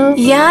ആണല്ലോ?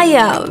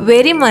 Yeah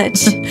very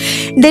much.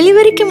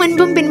 ഡെലിവറിക്ക്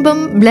മുൻപും പിൻപും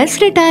ബ്ലസ്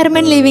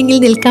റിട്ടയർമെന്റ് ലീവിംഗിൽ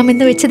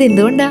നിൽക്കാമെന്ന് വെച്ചത്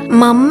എന്തുകൊണ്ടാ?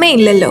 മമ്മ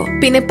ഇല്ലല്ലോ,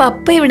 പിന്നെ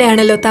പപ്പ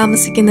ഇവിടെയാണല്ലോ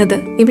താമസിക്കുന്നത്.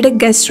 ഇവിടെ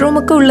ഗസ്റ്റ് റൂം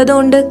ഒക്കെ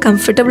ഉള്ളതുകൊണ്ട്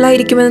കംഫർട്ടബിൾ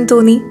ആയിരിക്കുമെന്ന്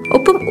തോന്നി.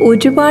 ഒപ്പം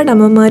ഒരുപാട്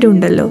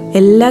അമ്മമാരുണ്ടല്ലോ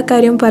എല്ലാ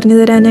കാര്യവും പറഞ്ഞു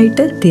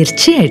തരാനായിട്ട്.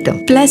 തീർച്ചയായിട്ടും.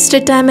 Bless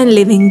retirement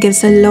living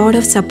gives a lot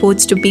of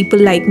supports to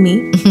people like me.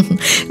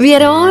 We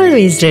are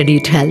always ready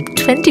to help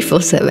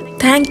 24/7.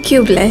 Thank you,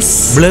 Bless.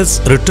 Bless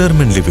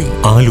Retirement Living,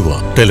 Aluva.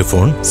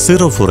 Telephone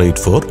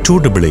 0484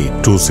 288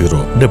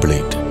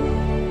 2088.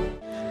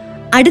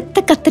 അടുത്ത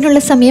കത്തിനുള്ള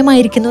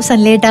സമയമായിരിക്കുന്നു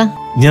സനലേട്ടാ.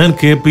 ഞാൻ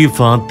KP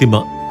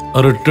ഫാത്തിമ,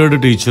 റിട്ടയർഡ്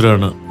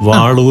ടീച്ചറാണ്.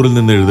 വാളൂരിൽ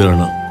നിന്ന്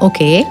എഴുതുകയാണ്.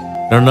 ഓക്കെ.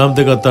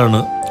 രണ്ടാമത്തെ കത്താണ്.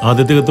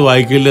 ആദ്യത്തെ കത്ത്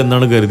വായിക്കില്ല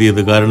എന്നാണ്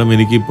കരുതിയത്. കാരണം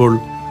എനിക്കിപ്പോൾ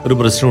ഒരു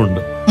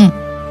പ്രശ്നമുണ്ട്.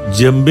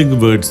 Jumping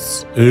words.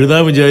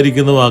 എഴുതാൻ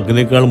വിചാരിക്കുന്ന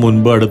വാക്കിനേക്കാൾ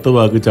മുൻപ് അടുത്ത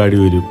വാക്ക് ചാടി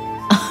വരും.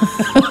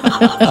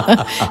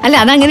 അല്ല,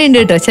 അതങ്ങനെ ഉണ്ട്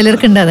കേട്ടോ,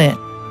 ചിലർക്കുണ്ട് അത്.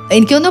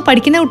 എനിക്ക് തോന്നുന്നു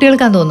പഠിക്കുന്ന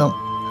കുട്ടികൾക്കാന്ന് തോന്നുന്നു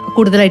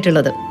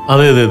കൂടുതലായിട്ടുള്ളത്.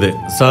 അതെ അതെ അതെ,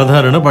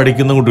 സാധാരണ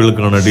പഠിക്കുന്ന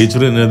കുട്ടികൾക്കാണ്.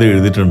 ടീച്ചർ തന്നെ അത്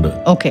എഴുതിയിട്ടുണ്ട്.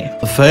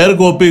 ഫെയർ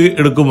കോപ്പി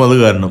എടുക്കും. അത്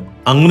കാരണം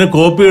അങ്ങനെ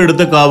കോപ്പി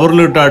എടുത്ത്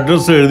കവറിലിട്ട്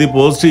അഡ്രസ് എഴുതി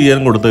പോസ്റ്റ് ചെയ്യാൻ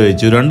കൊടുത്ത്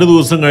കഴിച്ചു. 2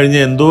 ദിവസം കഴിഞ്ഞ്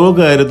എന്തോ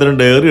കാര്യത്തിന്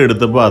ഡയറി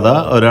എടുത്തപ്പോ അതാ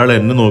ഒരാൾ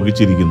എന്നെ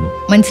നോക്കിച്ചിരിക്കുന്നു.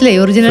 മനസ്സിലായി,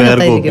 original fair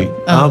copy.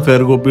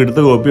 Fair copy എടുത്ത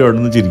കോപ്പി അവിടെ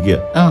നിന്ന് ചിരിക്കുക.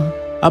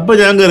 അപ്പൊ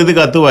ഞാൻ കരുതി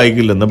കത്ത്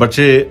വായിക്കില്ലെന്ന്.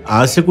 പക്ഷേ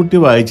ആശക്കുട്ടി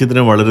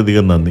വായിച്ചതിന്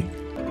വളരെയധികം നന്ദി.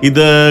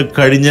 ഇത്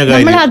കഴിഞ്ഞ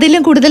കാര്യം.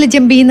 അതിലും കൂടുതൽ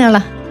ജമ്പ് ചെയ്യുന്ന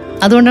ആളാ,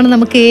 അതുകൊണ്ടാണ്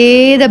നമുക്ക്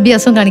ഏത്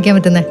അഭ്യാസവും കാണിക്കാൻ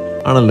പറ്റുന്നത്.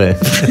 ആണല്ലേ?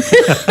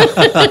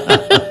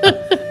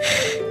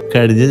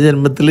 കഴിഞ്ഞ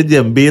ജന്മത്തില്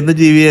ജമ്പ് ചെയ്യുന്ന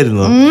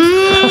ജീവിയായിരുന്നു.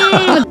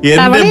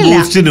 എന്റെ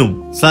ബൂസ്റ്റിനും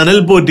സനൽ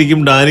പോറ്റിക്കും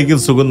ഡാനിക്കും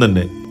സുഖം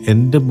തന്നെ.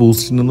 എന്റെ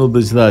ബൂസ്റ്റിനെന്ന്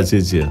ഉദ്ദേശിച്ചത്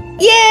ആശേച്ചിയാ.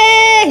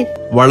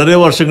 വളരെ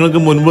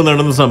വർഷങ്ങൾക്ക് മുൻപ്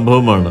നടന്ന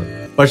സംഭവമാണ്.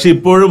 പക്ഷെ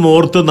ഇപ്പോഴും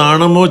ഓർത്ത്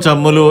നാണമോ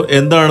ചമ്മലോ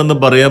എന്താണെന്ന്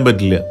പറയാൻ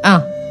പറ്റില്ല.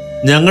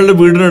 ഞങ്ങളുടെ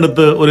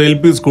വീടിനടുത്ത് ഒരു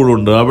LP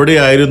സ്കൂളുണ്ട്. അവിടെ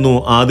ആയിരുന്നു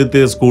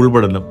ആദ്യത്തെ സ്കൂൾ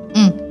പഠനം.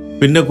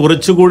 പിന്നെ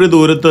കുറച്ചുകൂടി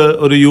ദൂരത്ത്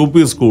ഒരു UP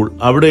സ്കൂൾ,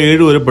 അവിടെ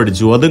 7 വരെ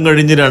പഠിച്ചു. അതും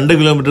കഴിഞ്ഞ് 2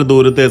 കിലോമീറ്റർ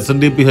ദൂരത്ത്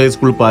SNDP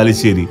ഹൈസ്കൂൾ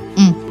പാലിശ്ശേരി,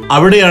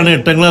 അവിടെയാണ്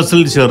 8ാം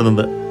ക്ലാസ്സിൽ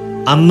ചേർന്നത്.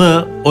 അന്ന്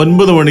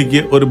 9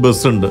 മണിക്ക് ഒരു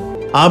ബസ്സുണ്ട്.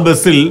 ആ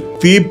ബസ്സിൽ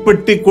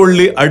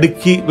തീപ്പെട്ടിക്കൊള്ളി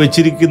അടുക്കി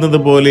വെച്ചിരിക്കുന്നത്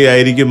പോലെ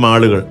ആയിരിക്കും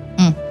ആളുകൾ.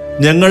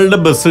 ഞങ്ങളുടെ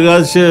ബസ്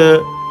കാശ്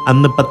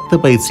അന്ന്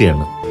 10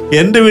 പൈസയാണ്.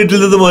 എന്റെ വീട്ടിൽ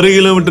നിന്നും 1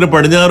 കിലോമീറ്റർ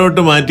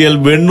പടിഞ്ഞാറോട്ട് മാറ്റിയാൽ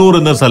വെണ്ണൂർ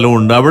എന്ന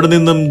സ്ഥലമുണ്ട്. അവിടെ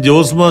നിന്നും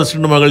ജോസ്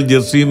മാസ്റ്ററുടെ മകൾ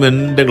ജെസ്സിയും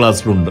എന്റെ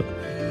ക്ലാസ്സിലുണ്ട്.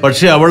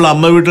 പക്ഷെ അവൾ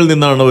അമ്മ വീട്ടിൽ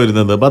നിന്നാണ്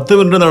വരുന്നത്. 10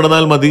 മിനിറ്റ്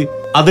നടന്നാൽ മതി.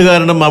 അത്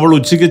കാരണം അവൾ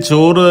ഉച്ചയ്ക്ക്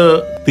ചോറ്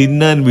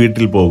തിന്നാൻ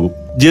വീട്ടിൽ പോകും.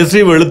 ജെസ്സി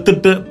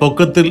വെളുത്തിട്ട്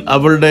പൊക്കത്തിൽ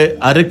അവളുടെ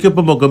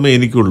അരയ്ക്കൊപ്പം പൊക്കമേ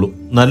എനിക്കുള്ളൂ.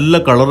 നല്ല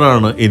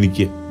കളറാണ്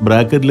എനിക്ക്.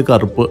 ബ്രാക്കറ്റിൽ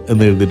കറുപ്പ്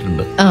എന്ന്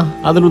എഴുതിയിട്ടുണ്ട്.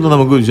 അതിലൊന്നും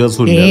നമുക്ക്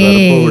വിശ്വാസമില്ല.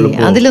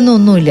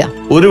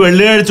 ഒരു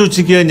വെള്ളിയാഴ്ച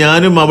ഉച്ചയ്ക്ക്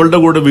ഞാനും അവളുടെ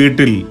കൂടെ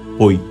വീട്ടിൽ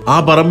പോയി. ആ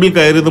പറമ്പിൽ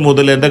കയറിയത്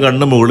മുതൽ എന്റെ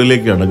കണ്ണ്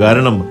മുകളിലേക്കാണ്.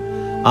 കാരണം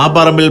ആ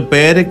പറമ്പിൽ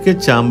പേരയ്ക്ക,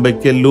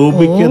 ചാമ്പയ്ക്ക,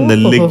 ലൂബിക്ക,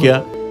 നെല്ലിക്ക,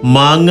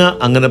 മാങ്ങ,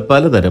 അങ്ങനെ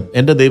പലതരം.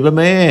 എന്റെ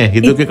ദൈവമേ,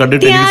 ഇതൊക്കെ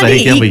കണ്ടിട്ട് എനിക്ക്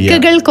സഹിക്കാൻ വയ്യ.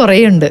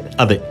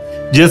 അതെ,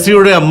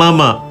 ജെസ്സിയുടെ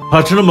അമ്മാമ്മ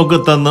ഭക്ഷണമൊക്കെ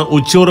തന്ന്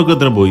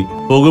ഉച്ചോറക്കത്തിന് പോയി.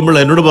 പോകുമ്പോൾ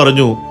എന്നോട്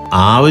പറഞ്ഞു,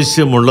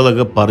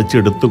 ആവശ്യമുള്ളതൊക്കെ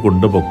പറിച്ചെടുത്തു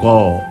കൊണ്ടുപോക്കോ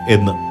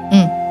എന്ന്.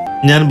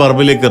 ഞാൻ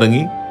പറമ്പിലേക്ക്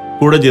ഇറങ്ങി.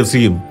 കൂടെ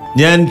ജെസ്സിയും.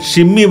 ഞാൻ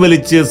ഷിമ്മി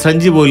വലിച്ച്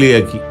സഞ്ചി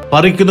പോലെയാക്കി.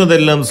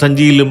 പറിക്കുന്നതെല്ലാം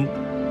സഞ്ചിയിലും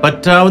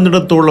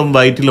പറ്റാവുന്നിടത്തോളം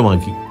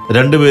വയറ്റിലുമാക്കി.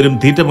 2 പേരും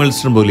തീറ്റ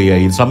മത്സരം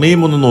പോലെയായി.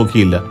 സമയമൊന്നും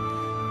നോക്കിയില്ല.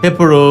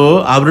 എപ്പോഴോ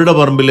അവരുടെ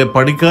പറമ്പിലെ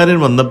പണിക്കാരൻ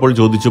വന്നപ്പോൾ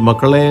ചോദിച്ചു,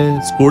 മക്കളെ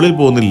സ്കൂളിൽ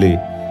പോകുന്നില്ലേ?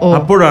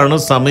 അപ്പോഴാണ്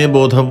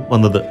സമയബോധം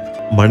വന്നത്.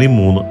 മണി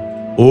 3.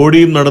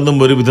 ഓടിയും നടന്നും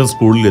ഒരുവിധം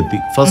സ്കൂളിലെത്തി.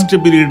 ഫസ്റ്റ്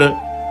പീരീഡ്,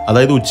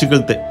 അതായത്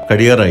ഉച്ചക്കലത്തെ,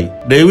 കഴിയാറായി.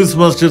 ഡേവിസ്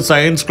മാസ്റ്റർ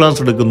സയൻസ്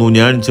ക്ലാസ് എടുക്കുന്നു.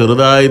 ഞാൻ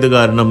ചെറുതായത്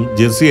കാരണം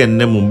ജെസ്സി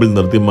എന്നെ മുമ്പിൽ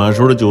നിർത്തി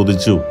മാഷോട്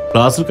ചോദിച്ചു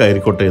ക്ലാസ്സിൽ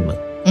കയറിക്കോട്ടെ എന്ന്.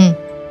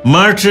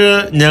 മാഷ്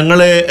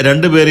ഞങ്ങളെ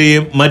 2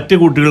 പേരെയും മറ്റു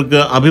കുട്ടികൾക്ക്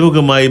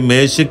അഭിമുഖമായി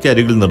മേശയ്ക്ക്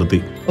അരികിൽ നിർത്തി.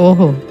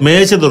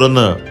 മേശ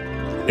തുറന്ന്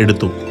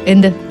എടുത്തു.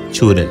 എന്ത്?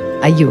 ചൂരൽ.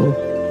 അയ്യോ.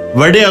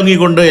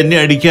 വടിയാങ്ങിക്കൊണ്ട് എന്നെ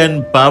അടിക്കാൻ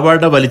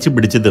പാവാട വലിച്ചു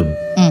പിടിച്ചതും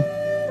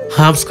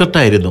ഹാഫ്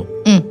സ്കർട്ടായിരുന്നു.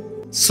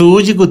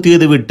 സൂചി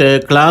കുത്തിയത് വിട്ട്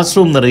ക്ലാസ്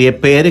റൂം നിറയെ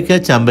പേരയ്ക്ക,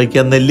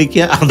 ചമ്പയ്ക്ക,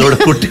 നെല്ലിക്ക. അതോടെ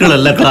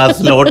കുട്ടികളെല്ലാം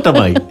ക്ലാസ്സിൽ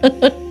ഓട്ടമായി.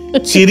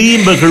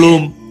 ചിരിയും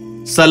ബഹളവും.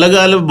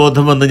 സ്ഥലകാല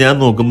ബോധം വന്ന് ഞാൻ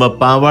നോക്കുമ്പോ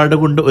പാവാട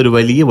കൊണ്ട് ഒരു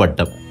വലിയ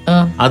വട്ടം,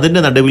 അതിന്റെ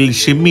നടുവിൽ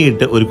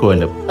ഷിമ്മിയിട്ട് ഒരു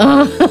കോലം.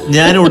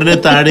 ഞാൻ ഉടനെ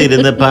താഴെ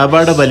ഇരുന്ന്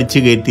പാവാട വലിച്ചു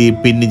കയറ്റി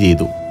പിന്ന്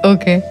ചെയ്തു.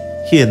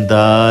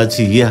 എന്താ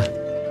ചെയ്യാ?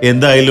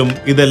 എന്തായാലും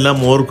ഇതെല്ലാം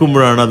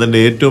ഓർക്കുമ്പോഴാണ് അതിന്റെ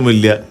ഏറ്റവും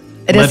വലിയ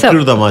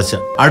മറ്റൊരു തമാശ.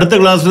 അടുത്ത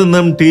ക്ലാസ്സിൽ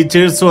നിന്നും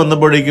ടീച്ചേഴ്സ്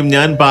വന്നപ്പോഴേക്കും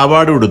ഞാൻ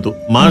പാവാട എടുത്തു.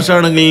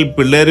 മാഷാണെങ്കിൽ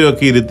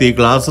പിള്ളേരെയൊക്കെ ഇരുത്തി.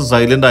 ക്ലാസ്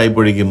സൈലന്റ്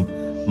ആയപ്പോഴേക്കും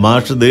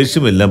മാഷ്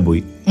ദേഷ്യമെല്ലാം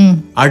പോയി.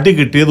 അടി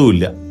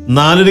കിട്ടിയതുമില്ല.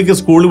 4:30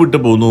 സ്കൂൾ വിട്ടു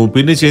പോന്നു.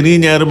 പിന്നെ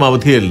ശനിയും ഞായറും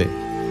അവധിയല്ലേ.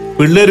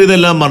 പിള്ളേർ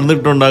ഇതെല്ലാം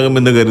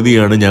മറന്നിട്ടുണ്ടാകുമെന്ന്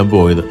കരുതിയാണ് ഞാൻ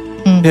പോയത്.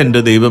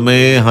 എന്റെ ദൈവമേ,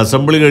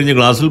 അസംബ്ലി കഴിഞ്ഞ്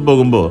ക്ലാസ്സിൽ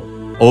പോകുമ്പോ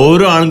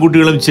ഓരോ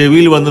ആൺകുട്ടികളും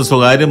ചെവിയിൽ വന്ന്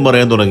സ്വകാര്യം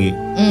പറയാൻ തുടങ്ങി.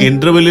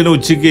 ഇന്റർവെല്ലിന്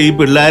ഉച്ചയ്ക്ക് ഈ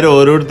പിള്ളേർ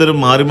ഓരോരുത്തരും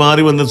മാറി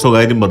മാറി വന്ന്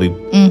സ്വകാര്യം പറയും.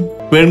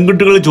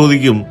 പെൺകുട്ടികൾ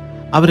ചോദിക്കും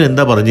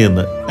അവരെന്താ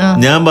പറഞ്ഞെന്ന്.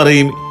 ഞാൻ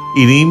പറയും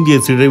ഇനിയും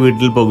ജെസ്സിയുടെ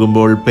വീട്ടിൽ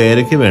പോകുമ്പോൾ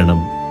പേരയ്ക്ക് വേണം.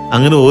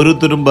 അങ്ങനെ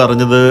ഓരോരുത്തരും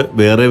പറഞ്ഞത്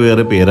വേറെ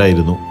വേറെ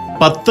പേരായിരുന്നു.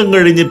 10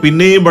 കഴിഞ്ഞ്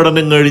പിന്നെയും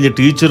പഠനം കഴിഞ്ഞ്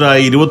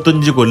ടീച്ചറായി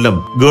 25 കൊല്ലം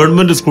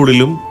ഗവൺമെന്റ്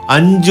സ്കൂളിലും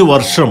 5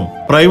 വർഷം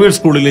പ്രൈവറ്റ്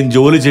സ്കൂളിലും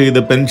ജോലി ചെയ്ത്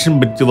പെൻഷൻ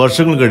പറ്റി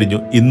വർഷങ്ങൾ കഴിഞ്ഞു.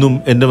 ഇന്നും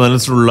എന്റെ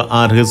മനസ്സിലുള്ള ആ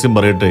രഹസ്യം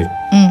പറയട്ടെ,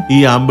 ഈ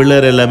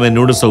ആമ്പിള്ളേരെല്ലാം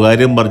എന്നോട്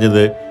സ്വകാര്യം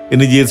പറഞ്ഞത്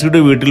ഇനി ജെസ്സിയുടെ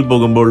വീട്ടിൽ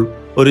പോകുമ്പോൾ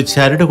ഒരു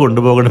ചരട്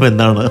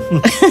കൊണ്ടുപോകണമെന്നാണ്.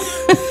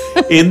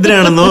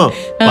 എന്തിനാണെന്നോ?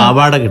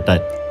 പാവാട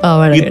കിട്ടാൻ.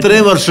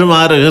 ഇത്രയും വർഷം ആ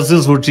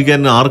രഹസ്യം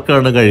സൂക്ഷിക്കാൻ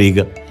ആർക്കാണ് കഴിയുക?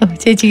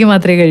 ചേച്ചിക്ക്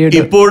മാത്രമേ കഴിയൂ.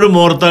 ഇപ്പോഴും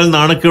ഓർത്താൽ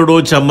നാണക്കേടോ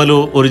ചമ്മലോ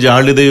ഒരു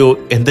ജാള്യതയോ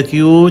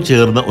എന്തൊക്കെയോ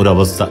ചേർന്ന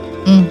ഒരവസ്ഥ.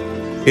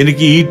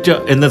 എനിക്ക് ഈറ്റ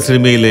എന്ന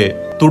സിനിമയിലെ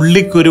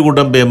തുള്ളിക്കൊരു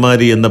കുടം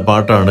പേമാരി എന്ന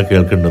പാട്ടാണ്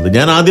കേൾക്കേണ്ടത്.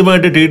 ഞാൻ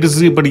ആദ്യമായിട്ട്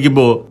TTC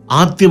പഠിക്കുമ്പോൾ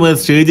ആദ്യമായി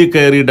സ്റ്റേജിൽ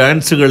കയറി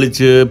ഡാൻസ്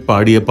കളിച്ച്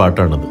പാടിയ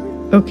പാട്ടാണത്.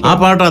 ആ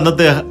പാട്ട്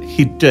അന്നത്തെ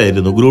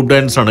ഹിറ്റായിരുന്നു. ഗ്രൂപ്പ്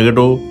ഡാൻസ് ആണ്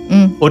കേട്ടോ.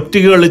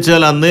 ഒറ്റയ്ക്ക്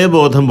കളിച്ചാൽ അന്നേ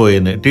ബോധം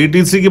പോയെന്നെ.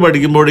 TTCക്ക്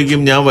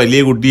പഠിക്കുമ്പോഴേക്കും ഞാൻ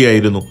വലിയ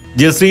കുട്ടിയായിരുന്നു.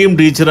 ജെസ്സിയും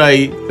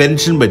ടീച്ചറായി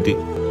പെൻഷൻ പറ്റി.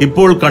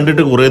 ഇപ്പോൾ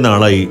കണ്ടിട്ട് കുറെ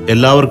നാളായി.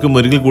 എല്ലാവർക്കും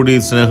ഒരിക്കൽ കൂടി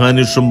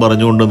സ്നേഹാന്വേഷണം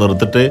പറഞ്ഞുകൊണ്ട്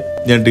നിർത്തട്ടെ.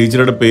 ഞാൻ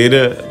ടീച്ചറുടെ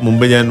പേര്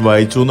മുമ്പ് ഞാൻ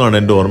വായിച്ചു എന്നാണ്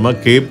എന്റെ ഓർമ്മ.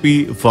 KP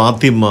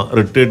Fathima,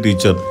 retired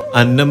teacher,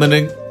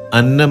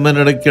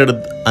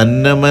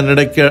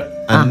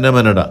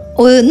 Annamanada.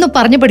 ഒന്ന്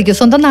പറഞ്ഞു പഠിക്കൂ,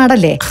 സ്വന്തം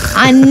നാടല്ലേ?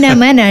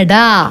 അന്നമനട.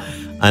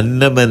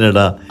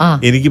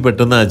 എനിക്ക്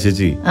പെട്ടെന്ന് ആ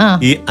ചേച്ചി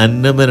ഈ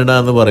അന്നമനട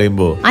എന്ന്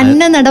പറയുമ്പോ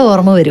അന്നനട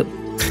ഓർമ്മ വരും.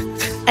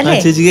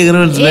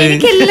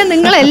 എനിക്കെല്ലാം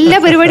നിങ്ങൾ എല്ലാ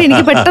പരിപാടിയും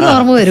എനിക്ക് പെട്ടെന്ന്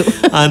ഓർമ്മ വരും.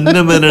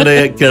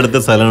 അന്നമനടയ്ക്ക് അടുത്ത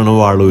സ്ഥലമാണ്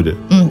വാളൂര്.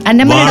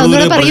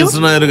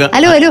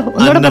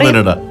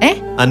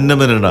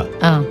 അന്നമനട.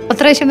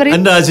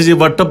 എന്റെ ആശിച്ച്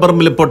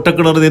വട്ടപ്പറമ്പില്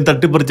പൊട്ടക്കിണർ നീ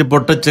തട്ടിപ്പറിച്ച്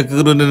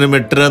പൊട്ടച്ചക്കറിനെ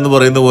മെട്ടര എന്ന്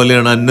പറയുന്ന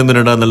പോലെയാണ്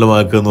അന്നമനട എന്നുള്ള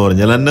വാക്ക് എന്ന്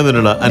പറഞ്ഞാൽ.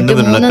 അന്നമനട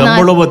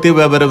കമ്പോളോ പത്തിയ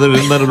വ്യാപാരം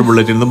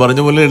ബുള്ളറ്റ് എന്ന് പറഞ്ഞ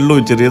പോലെ ഉള്ളൂ.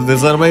 ചെറിയ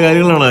നിസ്സാരമായ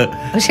കാര്യങ്ങളാണ്.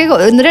 പക്ഷേ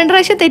 1-2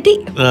 പ്രാവശ്യം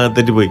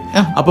തെറ്റിപ്പോയി.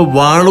 അപ്പൊ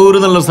വാളൂർ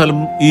എന്നുള്ള സ്ഥലം,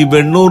 ഈ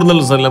വെണ്ണൂർ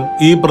എന്നുള്ള സ്ഥലം,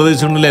 ഈ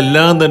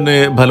പ്രദേശങ്ങളിലെല്ലാം തന്നെ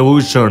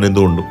ഫലഭൂയിഷ്ഠമാണ്.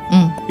 എന്തുകൊണ്ടും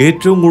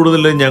ഏറ്റവും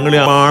കൂടുതൽ ഞങ്ങൾ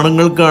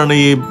ആണുങ്ങൾക്കാണ്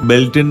ഈ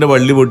ബെൽറ്റിന്റെ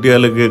വള്ളി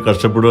പൊട്ടിയാലൊക്കെ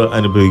കഷ്ടപ്പെടുക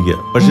അനുഭവിക്കുക.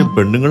 പക്ഷെ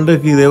പെണ്ണുങ്ങളുടെ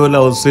ഒക്കെ ഇതേപോലെ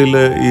അവസ്ഥയിൽ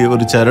ഈ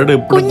ഒരു ചരട്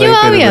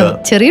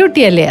ചെറിയ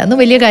കുട്ടിയല്ലേ, അന്ന്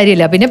വലിയ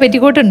കാര്യമില്ല. പിന്നെ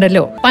പെറ്റിക്കോട്ട്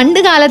ഉണ്ടല്ലോ. പണ്ട്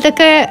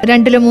കാലത്തൊക്കെ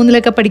 2-ലും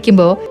 3-ലൊക്കെ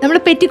പഠിക്കുമ്പോ നമ്മൾ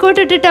പെറ്റിക്കോട്ട്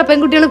ഇട്ടിട്ട്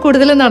പെൺകുട്ടികൾ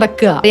കൂടുതൽ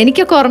നടക്കുക.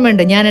 എനിക്കൊക്കെ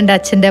ഓർമ്മയുണ്ട്, ഞാൻ എന്റെ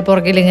അച്ഛന്റെ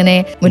പുറകിൽ ഇങ്ങനെ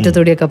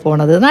മുറ്റത്തൂടിയൊക്കെ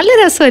പോണത്. നല്ല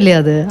രസമല്ലേ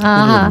അത്?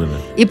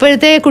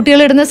 ഇപ്പോഴത്തെ കുട്ടികൾ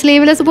ഇടുന്ന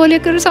സ്ലീവ്ലെസ്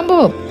പോലെയൊക്കെ ഒരു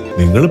സംഭവം.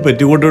 നിങ്ങൾ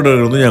പെറ്റിക്കോട്ട്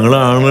ഇടുന്നു. ഞങ്ങൾ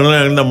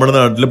ആണുങ്ങളാണെങ്കിൽ നമ്മുടെ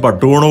നാട്ടില്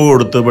പട്ടുകോണവ്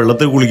കൊടുത്ത്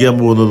വെള്ളത്തിൽ കുളിക്കാൻ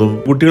പോകുന്നതും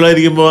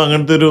കുട്ടികളായിരിക്കുമ്പോ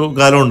അങ്ങനത്തെ ഒരു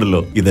കാലം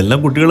ഉണ്ടല്ലോ. ഇതെല്ലാം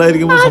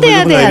കുട്ടികളായിരിക്കുമ്പോ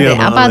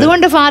അപ്പൊ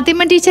അതുകൊണ്ട് ഫാത്തിമ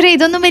ടീച്ചറെ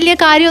ഇതൊന്നും വലിയ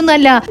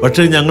കാര്യമൊന്നുമല്ല.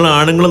 പക്ഷെ ഞങ്ങൾ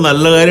ആണുങ്ങൾ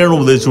നല്ല കാര്യമാണ്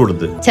ഉപദേശിച്ചു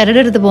കൊടുത്ത്.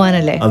 ചരടെടുത്ത്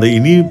പോകാനല്ലേ? അതെ.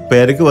 ഇനി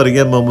പേരക്ക്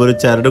പറിക്കാൻ പോകുമ്പോ ഒരു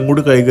ചരടും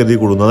കൂടി കൈ കരുതി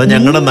കൊടുക്കുന്നു. അതാ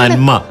ഞങ്ങളുടെ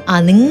നന്മ.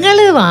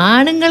 നിങ്ങള്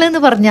ആണുങ്ങൾ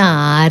എന്ന് പറഞ്ഞ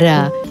ആരാ?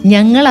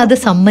 ഞങ്ങൾ അത്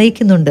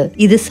സമ്മതിക്കുന്നുണ്ട്.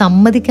 ഇത്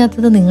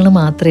സമ്മതിക്കാത്തത് നിങ്ങൾ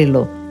മാത്രമേ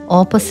ഉള്ളൂ.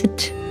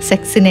 ഓപ്പോസിറ്റ്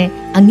സെക്സിനെ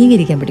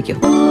അംഗീകരിക്കാൻ പഠിക്കും.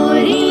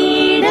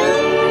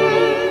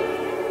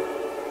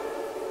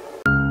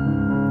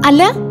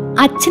 അല്ല,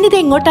 അച്ഛനിത്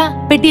എങ്ങോട്ടാ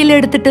പെട്ടിയെല്ലാം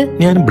എടുത്തിട്ട്?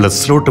 ഞാൻ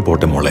ബ്ലസ്സിലോട്ട്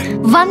പോട്ടെ മോളെ.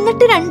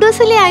 വന്നിട്ട് 2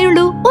 ദിവസമല്ലേ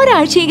ആയുള്ളൂ.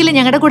 ഒരാഴ്ചയെങ്കിലും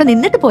ഞങ്ങളുടെ കൂടെ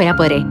നിന്നിട്ട് പോയാ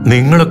പോരെ?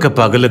 നിങ്ങളൊക്കെ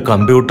പകല്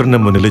കമ്പ്യൂട്ടറിന്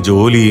മുന്നിൽ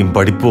ജോലിയും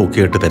പഠിപ്പും ഒക്കെ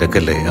ആയിട്ട്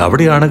തിരക്കല്ലേ.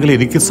 അവിടെയാണെങ്കിൽ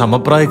എനിക്ക്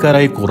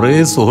സമപ്രായക്കാരായി കുറെ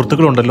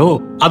സുഹൃത്തുക്കളുണ്ടല്ലോ.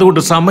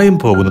 അതുകൊണ്ട് സമയം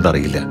പോകുന്നത്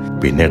അറിയില്ല.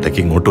 പിന്നെ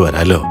ഇടയ്ക്ക് ഇങ്ങോട്ട്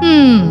വരാലോ.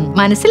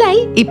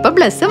 മനസ്സിലായി. ഇപ്പൊ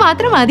ബ്ലസ്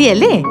മാത്രം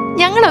മതിയല്ലേ?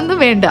 ഞങ്ങളൊന്നും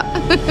വേണ്ട.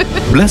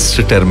 Bless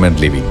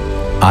retirement living,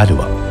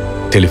 Aluva.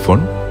 Telephone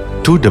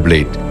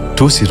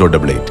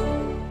 288208.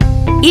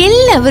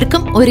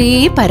 എല്ലാവർക്കും ഒരേ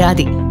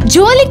പരാതി.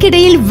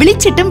 ജോലിക്കിടയിൽ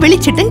വിളിച്ചിട്ടും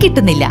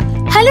കിട്ടുന്നില്ല.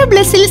 ഹലോ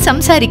ബ്ലസ്സിൽ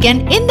സംസാരിക്കാൻ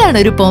എന്താണ്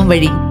ഒരു പോം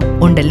വഴി?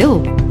 ഉണ്ടല്ലോ,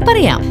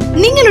 പറയാം.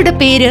 നിങ്ങളുടെ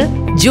പേര്,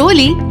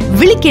 ജോലി,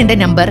 വിളിക്കേണ്ട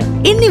നമ്പർ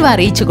എന്നിവ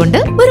അറിയിച്ചുകൊണ്ട്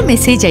ഒരു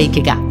മെസ്സേജ്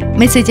അയക്കുക.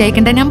 മെസ്സേജ്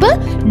അയക്കേണ്ട നമ്പർ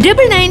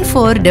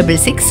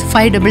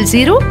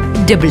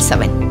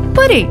 9946650077.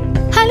 പോരെ?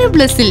 ഹലോ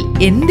ബ്ലസ്സിൽ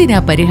എന്തിനാ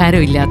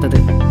പരിഹാരം ഇല്ലാത്തത്?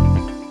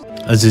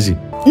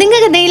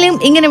 നിങ്ങൾക്ക് എന്തെങ്കിലും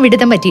ഇങ്ങനെ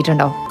വിടുതം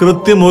പറ്റിയിട്ടുണ്ടോ?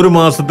 കൃത്യം 1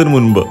 മാസത്തിന്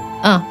മുൻപ്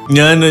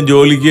ഞാൻ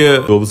ജോലിക്ക്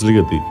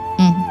ഓഫീസിലേക്ക് എത്തി.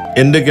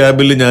 എന്റെ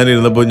ക്യാബിൽ ഞാൻ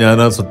ഇരുന്നപ്പോ ഞാൻ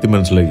ആ സത്യം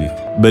മനസ്സിലാക്കി.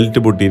 ബെൽറ്റ്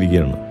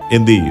പൊട്ടിയിരിക്കുകയാണ്.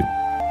 എന്ത് ചെയ്യും?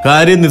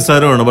 കാര്യം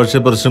നിസ്സാരമാണ്, പക്ഷെ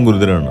പ്രശ്നം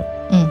ഗുരുതരമാണ്.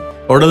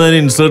 അവിടെ ഞാൻ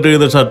ഇൻസേർട്ട്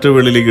ചെയ്ത ഷർട്ട്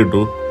വെളിയിലേക്ക്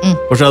ഇട്ടു.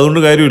 പക്ഷെ അതുകൊണ്ട്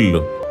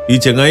കാര്യമില്ലല്ലോ. ഈ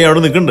ചെങ്ങായി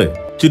അവിടെ നിൽക്കണ്ടേ?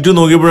 ചുറ്റും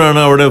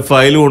നോക്കിയപ്പോഴാണ് അവിടെ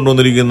ഫയൽ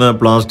കൊണ്ടുവന്നിരിക്കുന്ന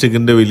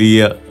പ്ലാസ്റ്റിക്കിന്റെ വലിയ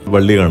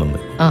വള്ളി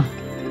കാണുന്നത്.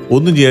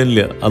 ഒന്നും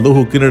ചെയ്യാനില്ല. അത്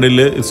ഹുക്കിനിടയിൽ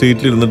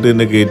സീറ്റിൽ ഇരുന്നിട്ട്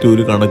എന്നെ കയറ്റി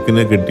ഒരു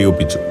കണക്കിനെ കെട്ടി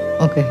ഒപ്പിച്ചു.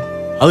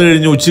 അത്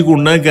കഴിഞ്ഞ് ഉച്ചയ്ക്ക്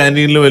ഉണ്ണാൻ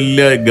ക്യാൻറ്റീനിൽ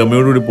വലിയ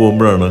ഗമയോടുകൂടി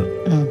പോകുമ്പോഴാണ്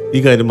ഈ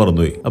കാര്യം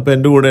മറന്നുപോയി. അപ്പൊ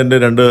എന്റെ കൂടെ എന്റെ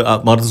 2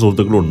 ആത്മാർത്ഥ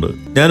സുഹൃത്തുക്കളുണ്ട്.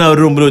 ഞാൻ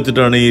അവരുടെ മുമ്പിൽ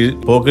വെച്ചിട്ടാണ് ഈ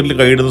പോക്കറ്റിൽ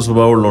കൈയിടുന്ന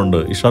സ്വഭാവം ഉള്ളതുകൊണ്ട്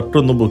ഈ ഷർട്ട്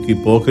ഒന്നും പൊക്കി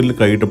പോക്കറ്റിൽ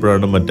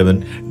കൈയിട്ടപ്പോഴാണ് മറ്റവൻ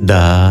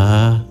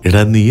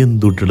എടാ നീ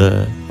എന്തുട്ടടാ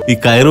ഈ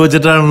കയറ്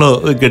വെച്ചിട്ടാണല്ലോ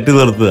കെട്ടി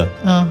നിർത്തുക.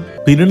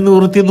 പിന്നീട്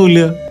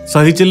നിവൃത്തിയൊന്നുമില്ല.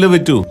 സഹിച്ചല്ലേ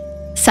പറ്റൂ.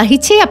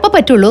 സഹിച്ചേ അപ്പൊ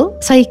പറ്റുള്ളൂ.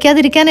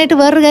 സഹിക്കാതിരിക്കാനായിട്ട്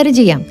വേറൊരു കാര്യം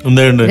ചെയ്യാം.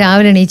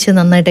 രാവിലെ എണീച്ച്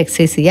നന്നായിട്ട്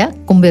എക്സസൈസ്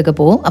ചെയ്യുക, കുമ്പയൊക്കെ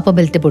പോവും, അപ്പൊ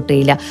ബെൽറ്റ്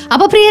പൊട്ടുകയില്ല.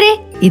 അപ്പൊ പ്രിയരെ,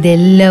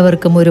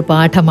 ഇതെല്ലാവർക്കും ഒരു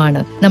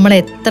പാഠമാണ്. നമ്മൾ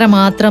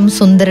എത്രമാത്രം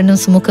സുന്ദരനും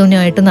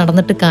സുമുഖനുമായിട്ട്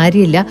നടന്നിട്ട്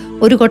കാര്യമില്ല,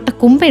 ഒരു കൊട്ട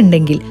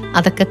കുമ്പുണ്ടെങ്കിൽ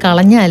അതൊക്കെ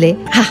കളഞ്ഞാലേ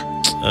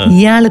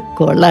ഇയാള്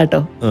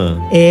കൊള്ളാട്ടോ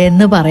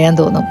എന്ന് പറയാൻ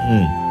തോന്നും.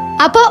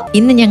 അപ്പോ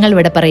ഇന്ന് ഞങ്ങൾ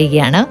ഇവിടെ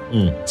പറയുകയാണ്,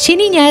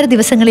 ശനി ഞായർ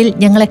ദിവസങ്ങളിൽ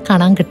ഞങ്ങളെ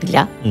കാണാൻ കിട്ടില്ല,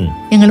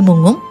 ഞങ്ങൾ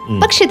മുങ്ങും,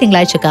 പക്ഷെ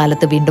തിങ്കളാഴ്ച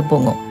കാലത്ത് വീണ്ടും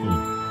പൊങ്ങും.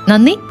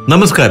 നന്ദി,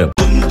 നമസ്കാരം.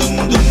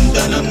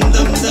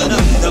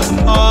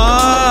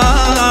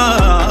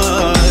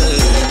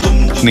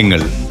 നിങ്ങൾ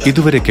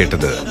ഇതുവരെ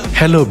കേട്ടത്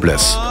hello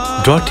bless,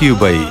 brought you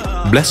by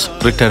bless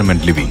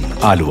retirement living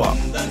Aluva,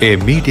 A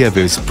media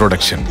waves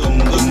production.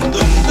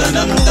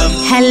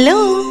 Hello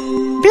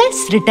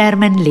bless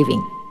retirement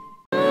living.